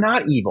evil. They're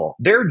not evil.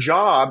 Their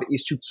job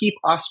is to keep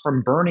us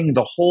from burning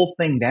the whole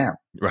thing down.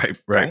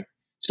 Right.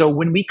 So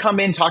when we come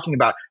in talking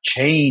about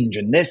change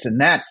and this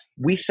and that,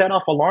 we set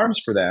off alarms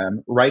for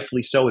them,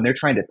 rightfully so, and they're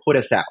trying to put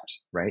us out,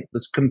 right?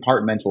 Let's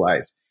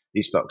compartmentalize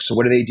these folks. So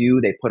what do?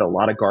 They put a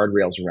lot of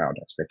guardrails around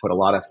us. They put a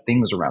lot of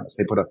things around us.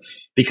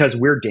 Because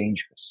we're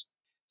dangerous.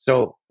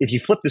 So if you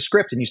flip the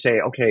script and you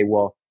say, okay,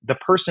 well, the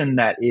person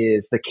that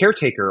is the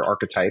caretaker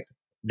archetype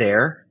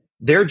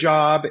their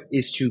job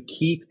is to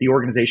keep the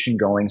organization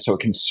going so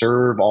it can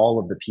serve all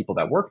of the people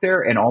that work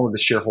there and all of the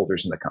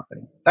shareholders in the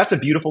company. That's a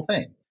beautiful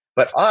thing.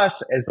 But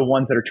us, as the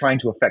ones that are trying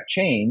to affect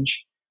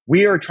change,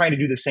 we are trying to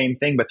do the same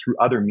thing, but through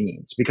other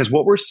means. Because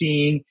what we're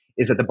seeing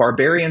is that the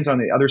barbarians on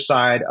the other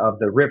side of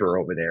the river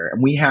over there,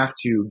 and we have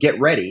to get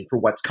ready for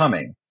what's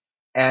coming.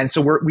 And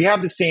so we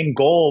have the same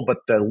goal, but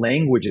the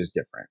language is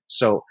different.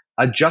 So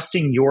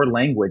adjusting your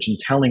language and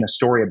telling a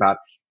story about,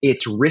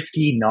 it's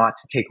risky not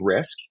to take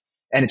risk.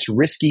 And it's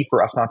risky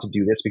for us not to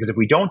do this, because if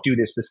we don't do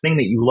this, this thing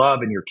that you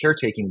love and you're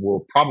caretaking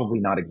will probably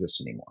not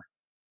exist anymore.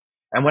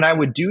 And when I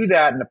would do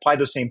that and apply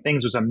those same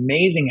things, it was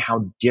amazing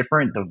how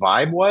different the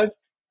vibe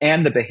was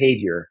and the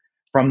behavior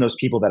from those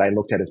people that I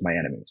looked at as my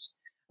enemies.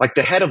 Like,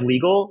 the head of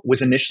legal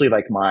was initially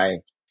like my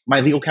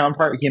legal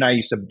counterpart. He and I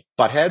used to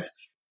butt heads.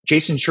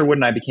 Jason Sherwood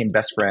and I became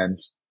best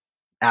friends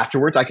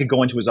afterwards. I could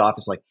go into his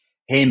office like,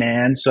 hey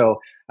man, so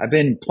I've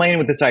been playing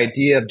with this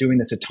idea of doing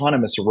this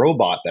autonomous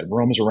robot that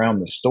roams around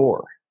the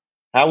store.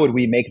 How would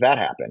we make that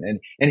happen?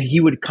 And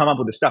he would come up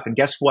with the stuff. And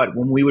guess what?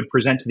 When we would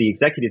present to the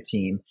executive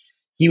team,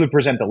 he would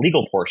present the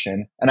legal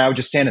portion and I would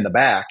just stand in the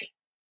back.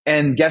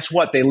 And guess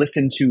what? They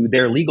listened to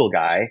their legal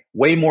guy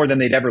way more than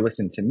they'd ever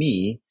listened to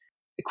me,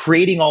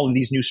 creating all of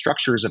these new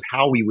structures of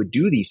how we would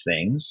do these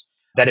things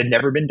that had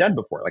never been done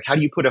before. Like, how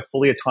do you put a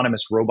fully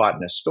autonomous robot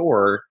in a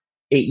store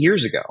 8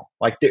 years ago?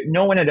 Like,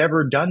 no one had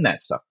ever done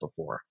that stuff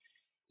before.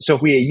 So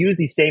if we use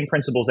these same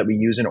principles that we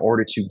use in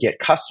order to get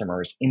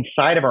customers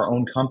inside of our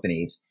own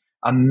companies,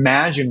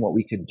 imagine what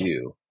we could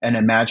do and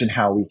imagine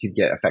how we could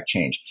affect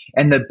change.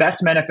 And the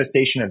best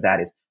manifestation of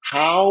that is,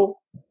 how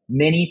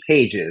many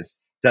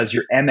pages does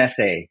your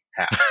MSA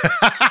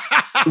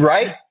have?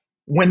 Right?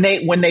 When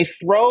they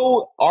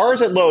throw,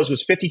 ours at Lowe's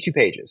was 52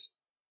 pages,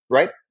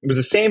 right? It was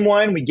the same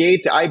one we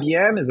gave to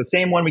IBM as the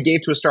same one we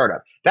gave to a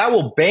startup. That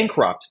will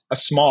bankrupt a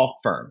small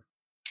firm.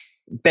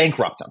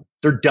 Bankrupt them.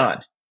 They're done.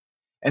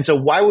 And so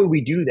why would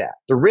we do that?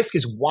 The risk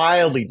is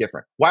wildly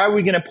different. Why are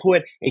we going to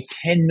put a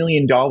 $10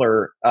 million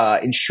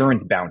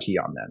insurance bounty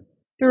on them?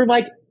 They're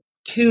like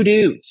 2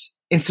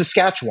 dudes in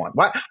Saskatchewan.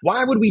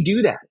 Why would we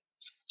do that?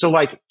 So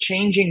like,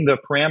 changing the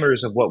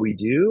parameters of what we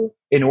do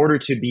in order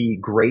to be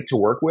great to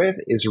work with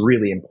is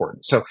really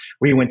important. So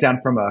we went down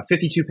from a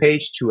 52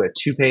 page to a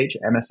 2-page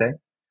MSA.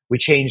 We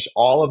changed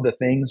all of the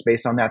things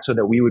based on that so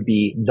that we would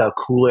be the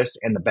coolest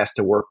and the best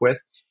to work with.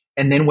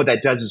 And then what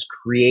that does is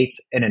creates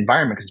an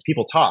environment, because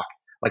people talk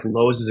like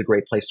Lowe's is a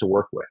great place to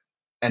work with.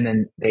 And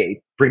then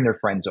they bring their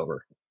friends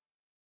over.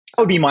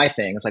 That would be my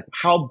thing. It's like,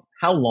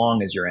 how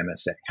long is your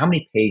MSA? How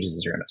many pages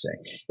is your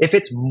MSA? If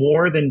it's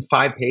more than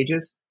 5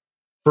 pages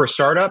for a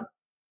startup,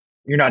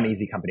 you're not an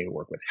easy company to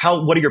work with.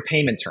 What are your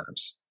payment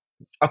terms?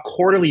 A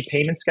quarterly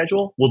payment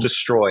schedule will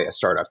destroy a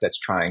startup that's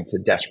trying to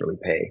desperately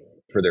pay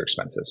for their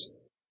expenses.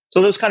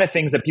 So those kind of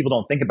things that people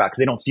don't think about because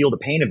they don't feel the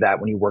pain of that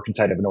when you work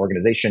inside of an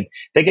organization.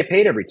 They get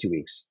paid every 2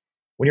 weeks.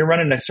 When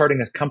you're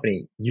starting a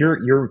company,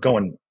 you're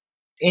going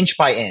inch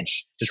by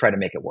inch to try to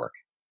make it work.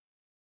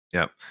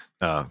 Yep.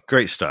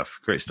 Great stuff.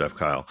 Great stuff,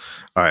 Kyle.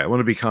 All right. I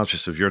want to be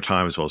conscious of your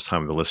time as well as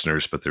time of the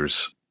listeners, but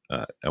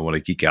I want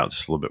to geek out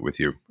just a little bit with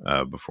you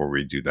before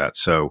we do that.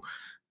 So,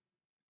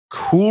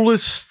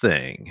 coolest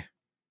thing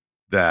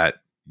that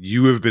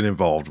you have been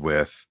involved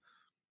with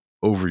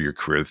over your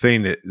career, the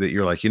thing that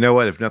you're like, you know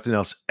what, if nothing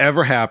else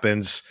ever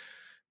happens,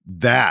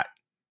 that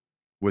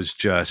was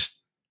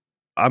just,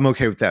 I'm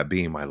okay with that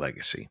being my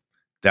legacy.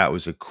 That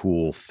was a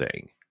cool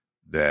thing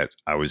that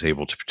I was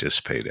able to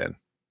participate in.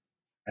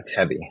 That's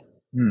heavy.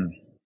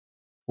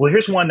 Well,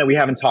 here's one that we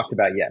haven't talked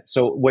about yet.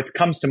 So what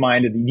comes to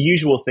mind are the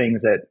usual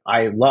things that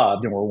I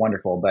loved and were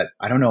wonderful, but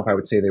I don't know if I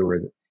would say they were,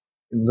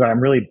 but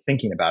I'm really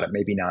thinking about it,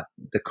 maybe not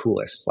the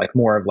coolest, like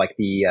more of like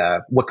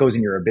the what goes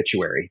in your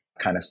obituary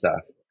kind of stuff.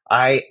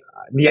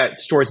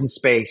 Stories in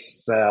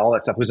space, all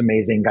that stuff was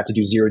amazing. Got to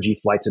do zero-G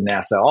flights in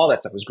NASA. All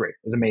that stuff was great.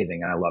 It was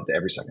amazing. And I loved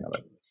every second of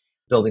it,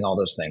 building all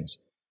those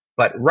things.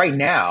 But right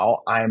now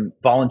I'm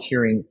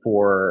volunteering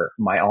for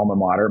my alma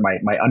mater,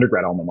 my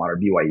undergrad alma mater,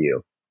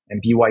 BYU.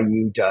 And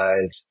BYU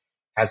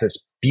has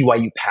this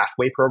BYU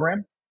Pathway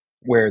program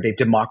where they've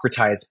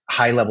democratized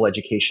high-level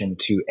education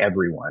to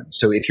everyone.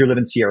 So if you live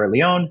in Sierra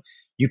Leone,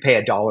 you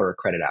pay $1 a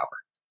credit hour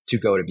to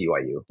go to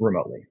BYU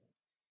remotely.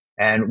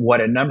 And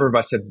what a number of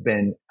us have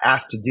been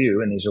asked to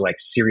do, and these are like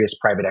serious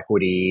private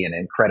equity and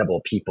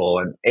incredible people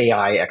and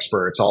AI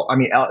experts,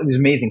 these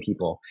amazing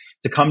people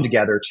to come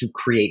together to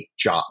create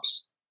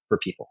jobs for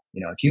people.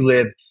 You know, if you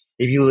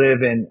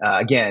live in,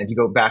 again, if you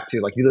go back to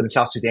like, you live in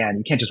South Sudan,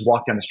 you can't just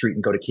walk down the street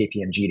and go to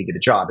KPMG to get a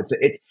job.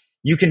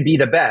 You can be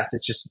the best.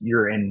 It's just,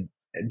 you're in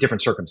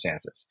different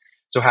circumstances.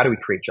 So how do we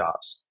create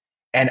jobs?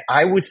 And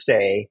I would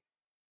say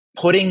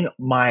putting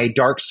my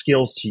dark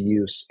skills to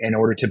use in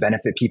order to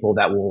benefit people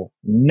that will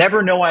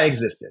never know I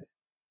existed,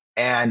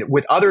 and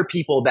with other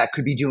people that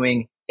could be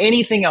doing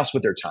anything else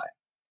with their time,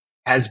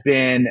 has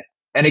been,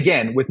 and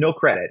again, with no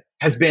credit,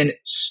 has been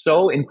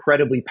so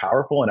incredibly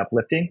powerful and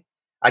uplifting.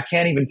 I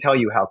can't even tell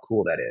you how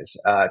cool that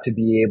is to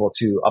be able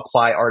to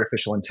apply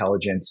artificial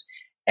intelligence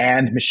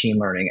and machine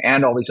learning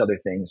and all these other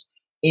things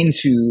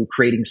into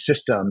creating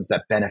systems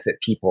that benefit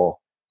people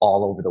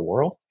all over the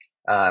world.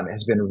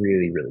 Has been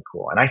really, really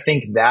cool. And I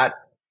think that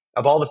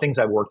of all the things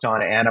I've worked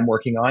on and I'm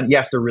working on,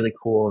 yes, they're really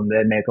cool and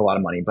they make a lot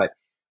of money, but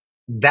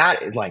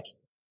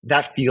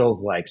that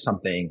feels like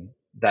something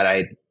that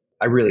I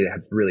really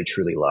have really,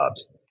 truly loved.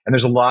 And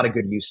there's a lot of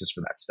good uses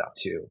for that stuff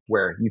too,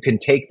 where you can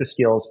take the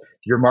skills,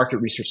 your market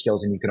research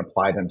skills, and you can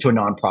apply them to a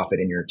nonprofit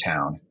in your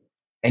town.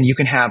 And you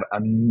can have a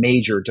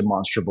major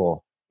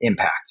demonstrable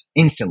impact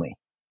instantly,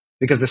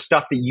 because the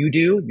stuff that you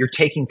do, you're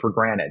taking for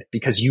granted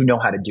because you know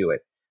how to do it.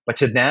 But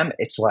to them,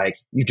 it's like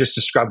you just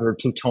discovered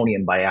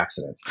plutonium by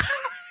accident.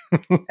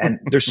 And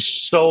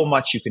there's so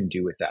much you can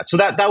do with that. So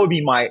that would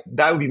be my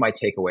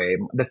takeaway.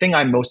 The thing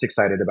I'm most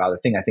excited about, the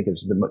thing I think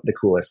is the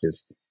coolest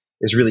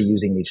is really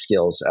using these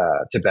skills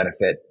to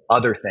benefit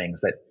other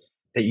things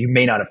that you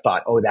may not have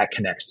thought, oh, that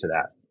connects to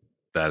that.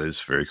 That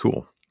is very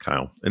cool,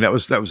 Kyle. And that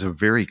was a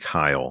very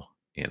Kyle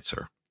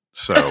answer.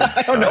 So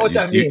I don't know what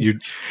that means.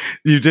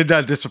 You did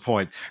not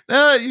disappoint.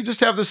 You just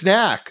have this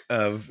knack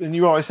of, and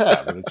you always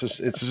have, and it's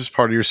just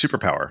part of your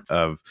superpower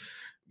of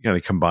kind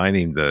of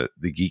combining the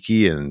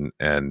geeky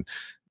and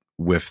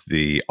with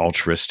the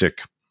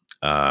altruistic,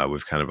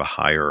 with kind of a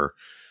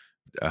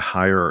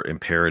higher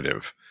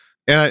imperative.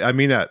 And I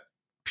mean that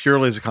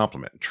purely as a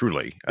compliment,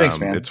 truly. Thanks,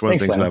 man. It's one of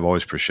the things that I've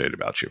always appreciated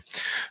about you.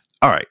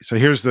 All right. So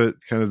here's the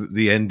kind of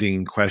the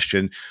ending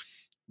question.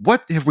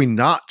 What have we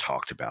not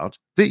talked about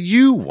that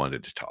you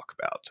wanted to talk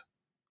about?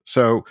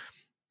 So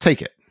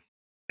take it.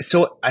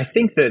 So I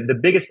think the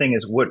biggest thing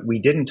is what we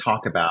didn't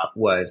talk about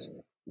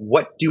was,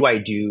 what do I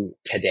do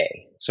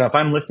today? So if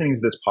I'm listening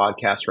to this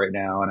podcast right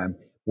now and I'm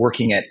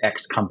working at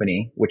X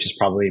company, which is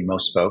probably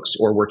most folks,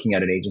 or working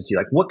at an agency,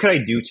 like what could I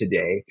do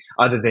today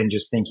other than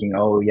just thinking,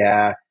 oh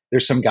yeah,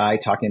 there's some guy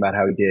talking about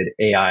how he did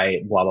AI,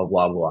 blah, blah,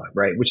 blah, blah,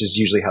 right? Which is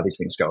usually how these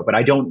things go. But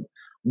I don't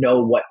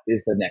know what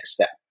is the next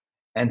step.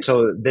 And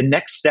so the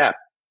next step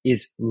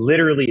is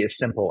literally as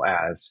simple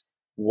as,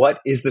 what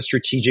is the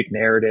strategic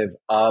narrative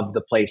of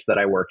the place that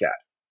I work at?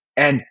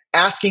 And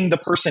asking the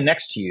person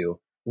next to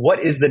you, what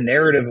is the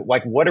narrative?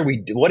 Like, what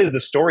is the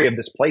story of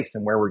this place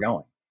and where we're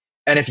going?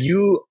 And if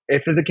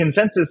the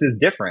consensus is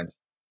different,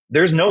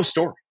 there's no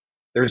story.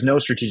 There's no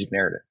strategic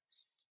narrative.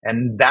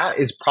 And that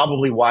is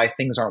probably why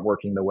things aren't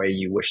working the way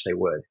you wish they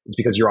would. It's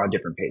because you're on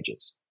different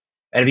pages.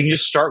 And if you can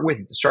just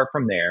start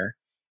from there,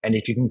 and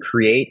if you can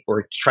create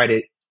or try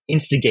to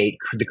instigate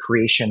the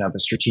creation of a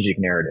strategic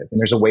narrative, and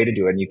there's a way to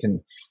do it, and you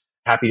can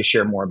happy to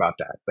share more about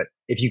that. But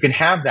if you can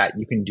have that,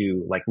 you can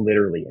do like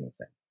literally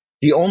anything.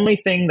 The only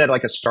thing that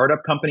like a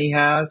startup company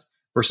has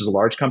versus a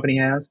large company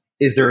has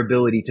is their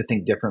ability to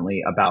think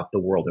differently about the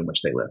world in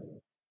which they live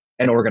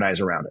and organize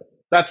around it.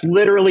 That's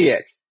literally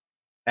it.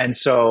 And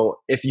so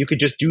if you could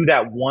just do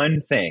that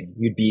one thing,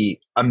 you'd be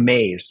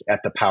amazed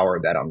at the power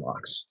that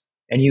unlocks.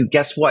 And you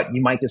guess what?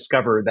 You might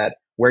discover that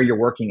where you're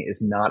working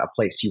is not a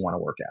place you want to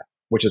work at,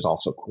 which is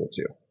also cool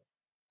too.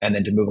 And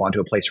then to move on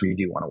to a place where you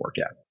do want to work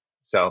at.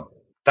 So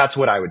that's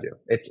what I would do.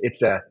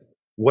 It's a,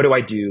 what do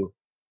I do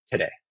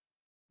today?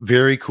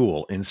 Very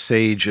cool and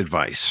sage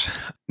advice.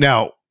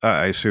 Now,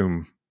 I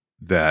assume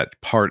that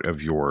part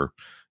of your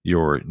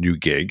new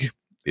gig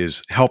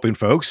is helping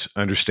folks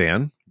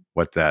understand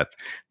what that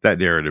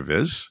narrative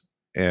is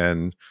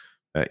and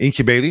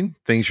incubating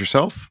things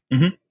yourself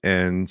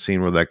and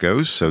seeing where that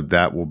goes. So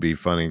that will be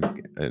fun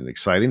and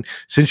exciting.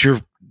 Since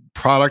your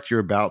product you're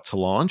about to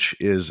launch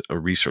is a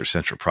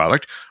research-centric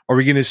product, are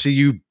we going to see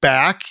you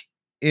back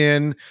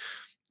in?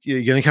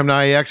 You're going to come to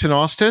IEX in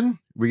Austin?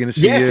 We're going to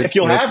see you. If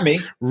you'll have me,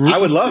 I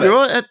would love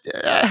it.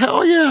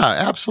 Hell yeah,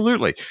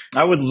 absolutely.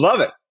 I would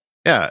love it.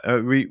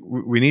 Yeah, we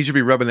need you to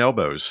be rubbing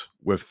elbows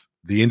with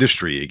the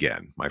industry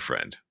again, my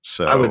friend.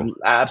 So I would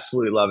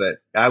absolutely love it.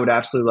 I would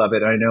absolutely love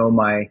it. I know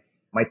my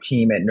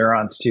team at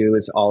Neurons too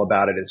is all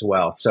about it as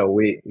well. So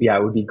it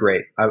would be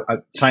great.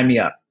 Sign me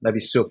up. That'd be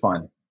so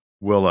fun.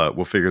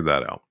 We'll figure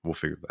that out. All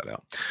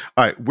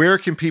right, where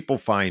can people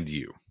find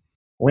you?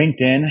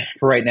 LinkedIn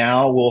for right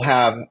now.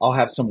 I'll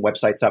have some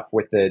websites up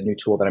with the new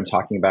tool that I'm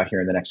talking about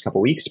here in the next couple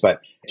of weeks, but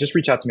just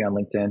reach out to me on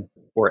LinkedIn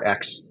or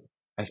X.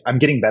 I'm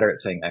getting better at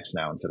saying X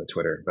now instead of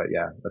Twitter, but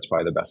yeah, that's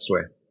probably the best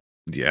way.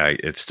 Yeah,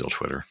 it's still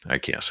Twitter. I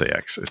can't say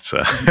X. It's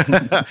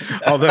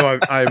although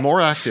I'm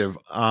more active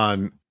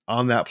on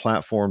that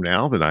platform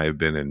now than I have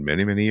been in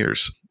many, many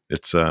years.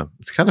 It's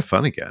kind of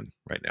fun again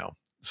right now.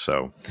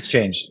 So it's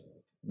changed.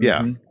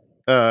 Yeah.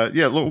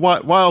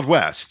 Wild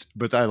West,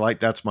 but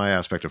that's my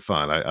aspect of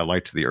fun. I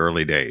liked the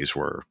early days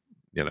where,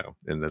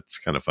 and that's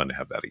kind of fun to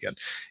have that again.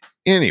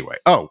 Anyway,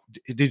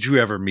 did you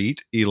ever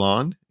meet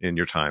Elon in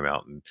your time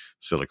out in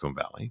Silicon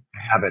Valley? I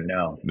haven't,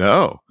 no.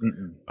 No.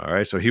 Mm-mm. All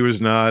right. So he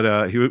was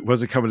not, he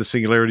wasn't coming to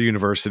Singularity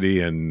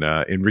University and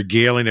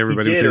regaling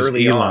everybody with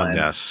his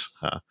Elon-ness.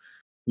 Huh?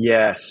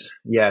 Yes.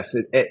 I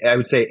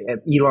would say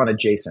Elon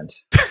adjacent.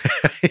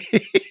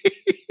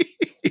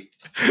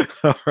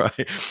 All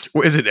right.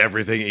 Well, isn't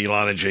everything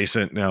Elon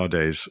adjacent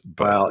nowadays?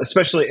 Well,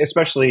 especially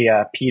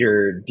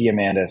Peter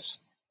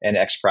Diamandis and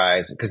X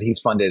Prize, because he's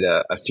funded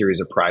a series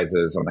of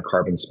prizes on the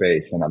carbon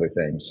space and other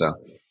things. So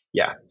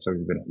yeah, so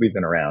we've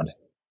been around.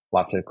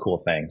 Lots of cool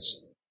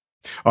things.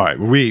 All right.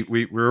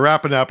 We're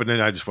wrapping up, and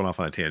then I just went off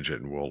on a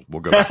tangent, and we'll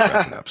go back to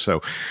wrapping up.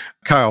 So,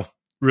 Kyle,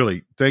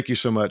 really, thank you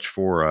so much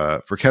for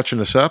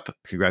catching us up.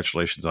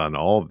 Congratulations on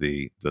all of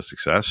the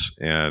success,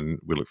 and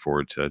we look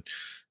forward to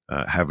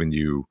having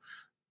you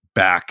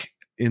back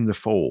in the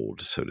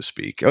fold, so to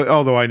speak.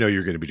 Although I know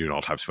you're going to be doing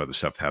all types of other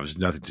stuff that has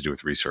nothing to do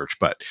with research,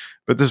 but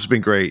this has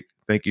been great.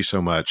 Thank you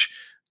so much.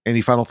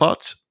 Any final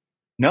thoughts?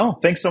 No,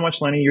 thanks so much,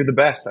 Lenny. You're the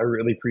best. I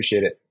really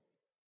appreciate it.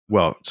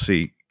 Well,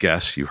 see,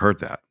 guess you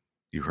heard that.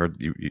 You heard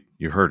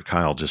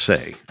Kyle just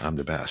say, "I'm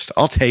the best."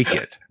 I'll take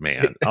it,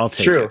 man. I'll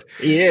take it. True.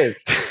 He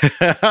is.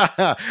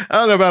 I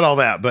don't know about all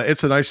that, but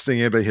it's a nice thing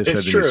anybody has said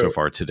to me so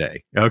far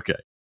today. Okay.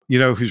 You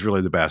know who's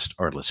really the best?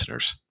 Our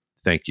listeners.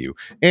 Thank you.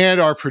 And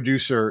our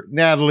producer,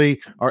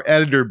 Natalie, our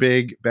editor,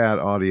 Big Bad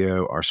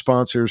Audio, our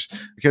sponsors,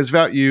 because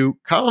without you,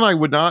 Kyle and I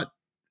would not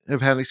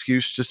have had an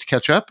excuse just to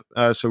catch up.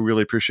 So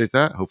really appreciate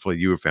that. Hopefully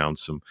you have found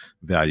some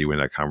value in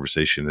that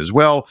conversation as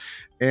well.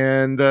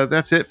 And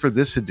that's it for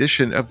this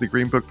edition of the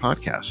Green Book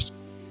Podcast.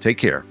 Take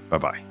care.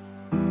 Bye-bye.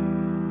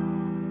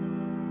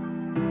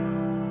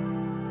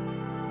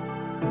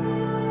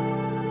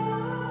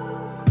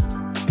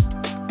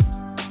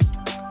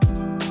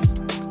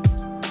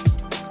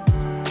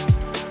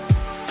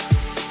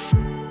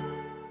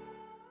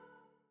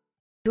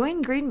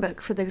 Join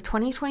Greenbook for the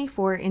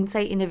 2024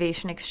 Insight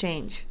Innovation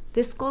Exchange.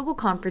 This global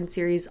conference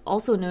series,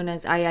 also known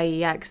as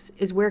IIEX,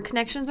 is where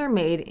connections are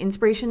made,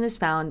 inspiration is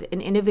found,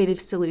 and innovative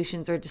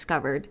solutions are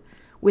discovered.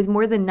 With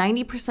more than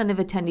 90% of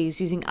attendees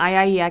using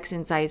IIEX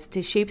insights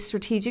to shape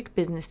strategic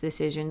business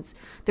decisions,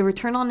 the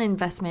return on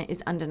investment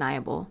is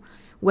undeniable.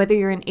 Whether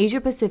you're in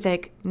Asia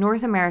Pacific,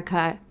 North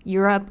America,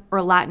 Europe,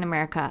 or Latin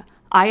America,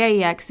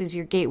 IIEX is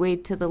your gateway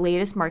to the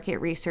latest market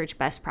research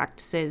best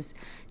practices,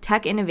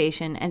 tech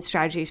innovation, and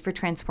strategies for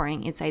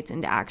transporting insights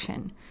into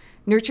action.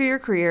 Nurture your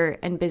career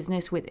and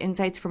business with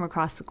insights from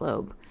across the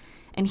globe.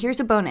 And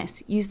here's a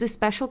bonus. Use the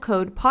special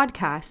code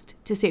PODCAST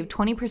to save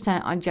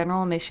 20% on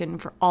general admission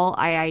for all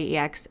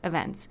IIEX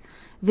events.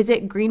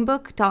 Visit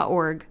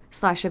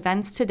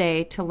greenbook.org/events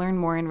today to learn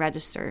more and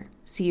register.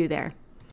 See you there.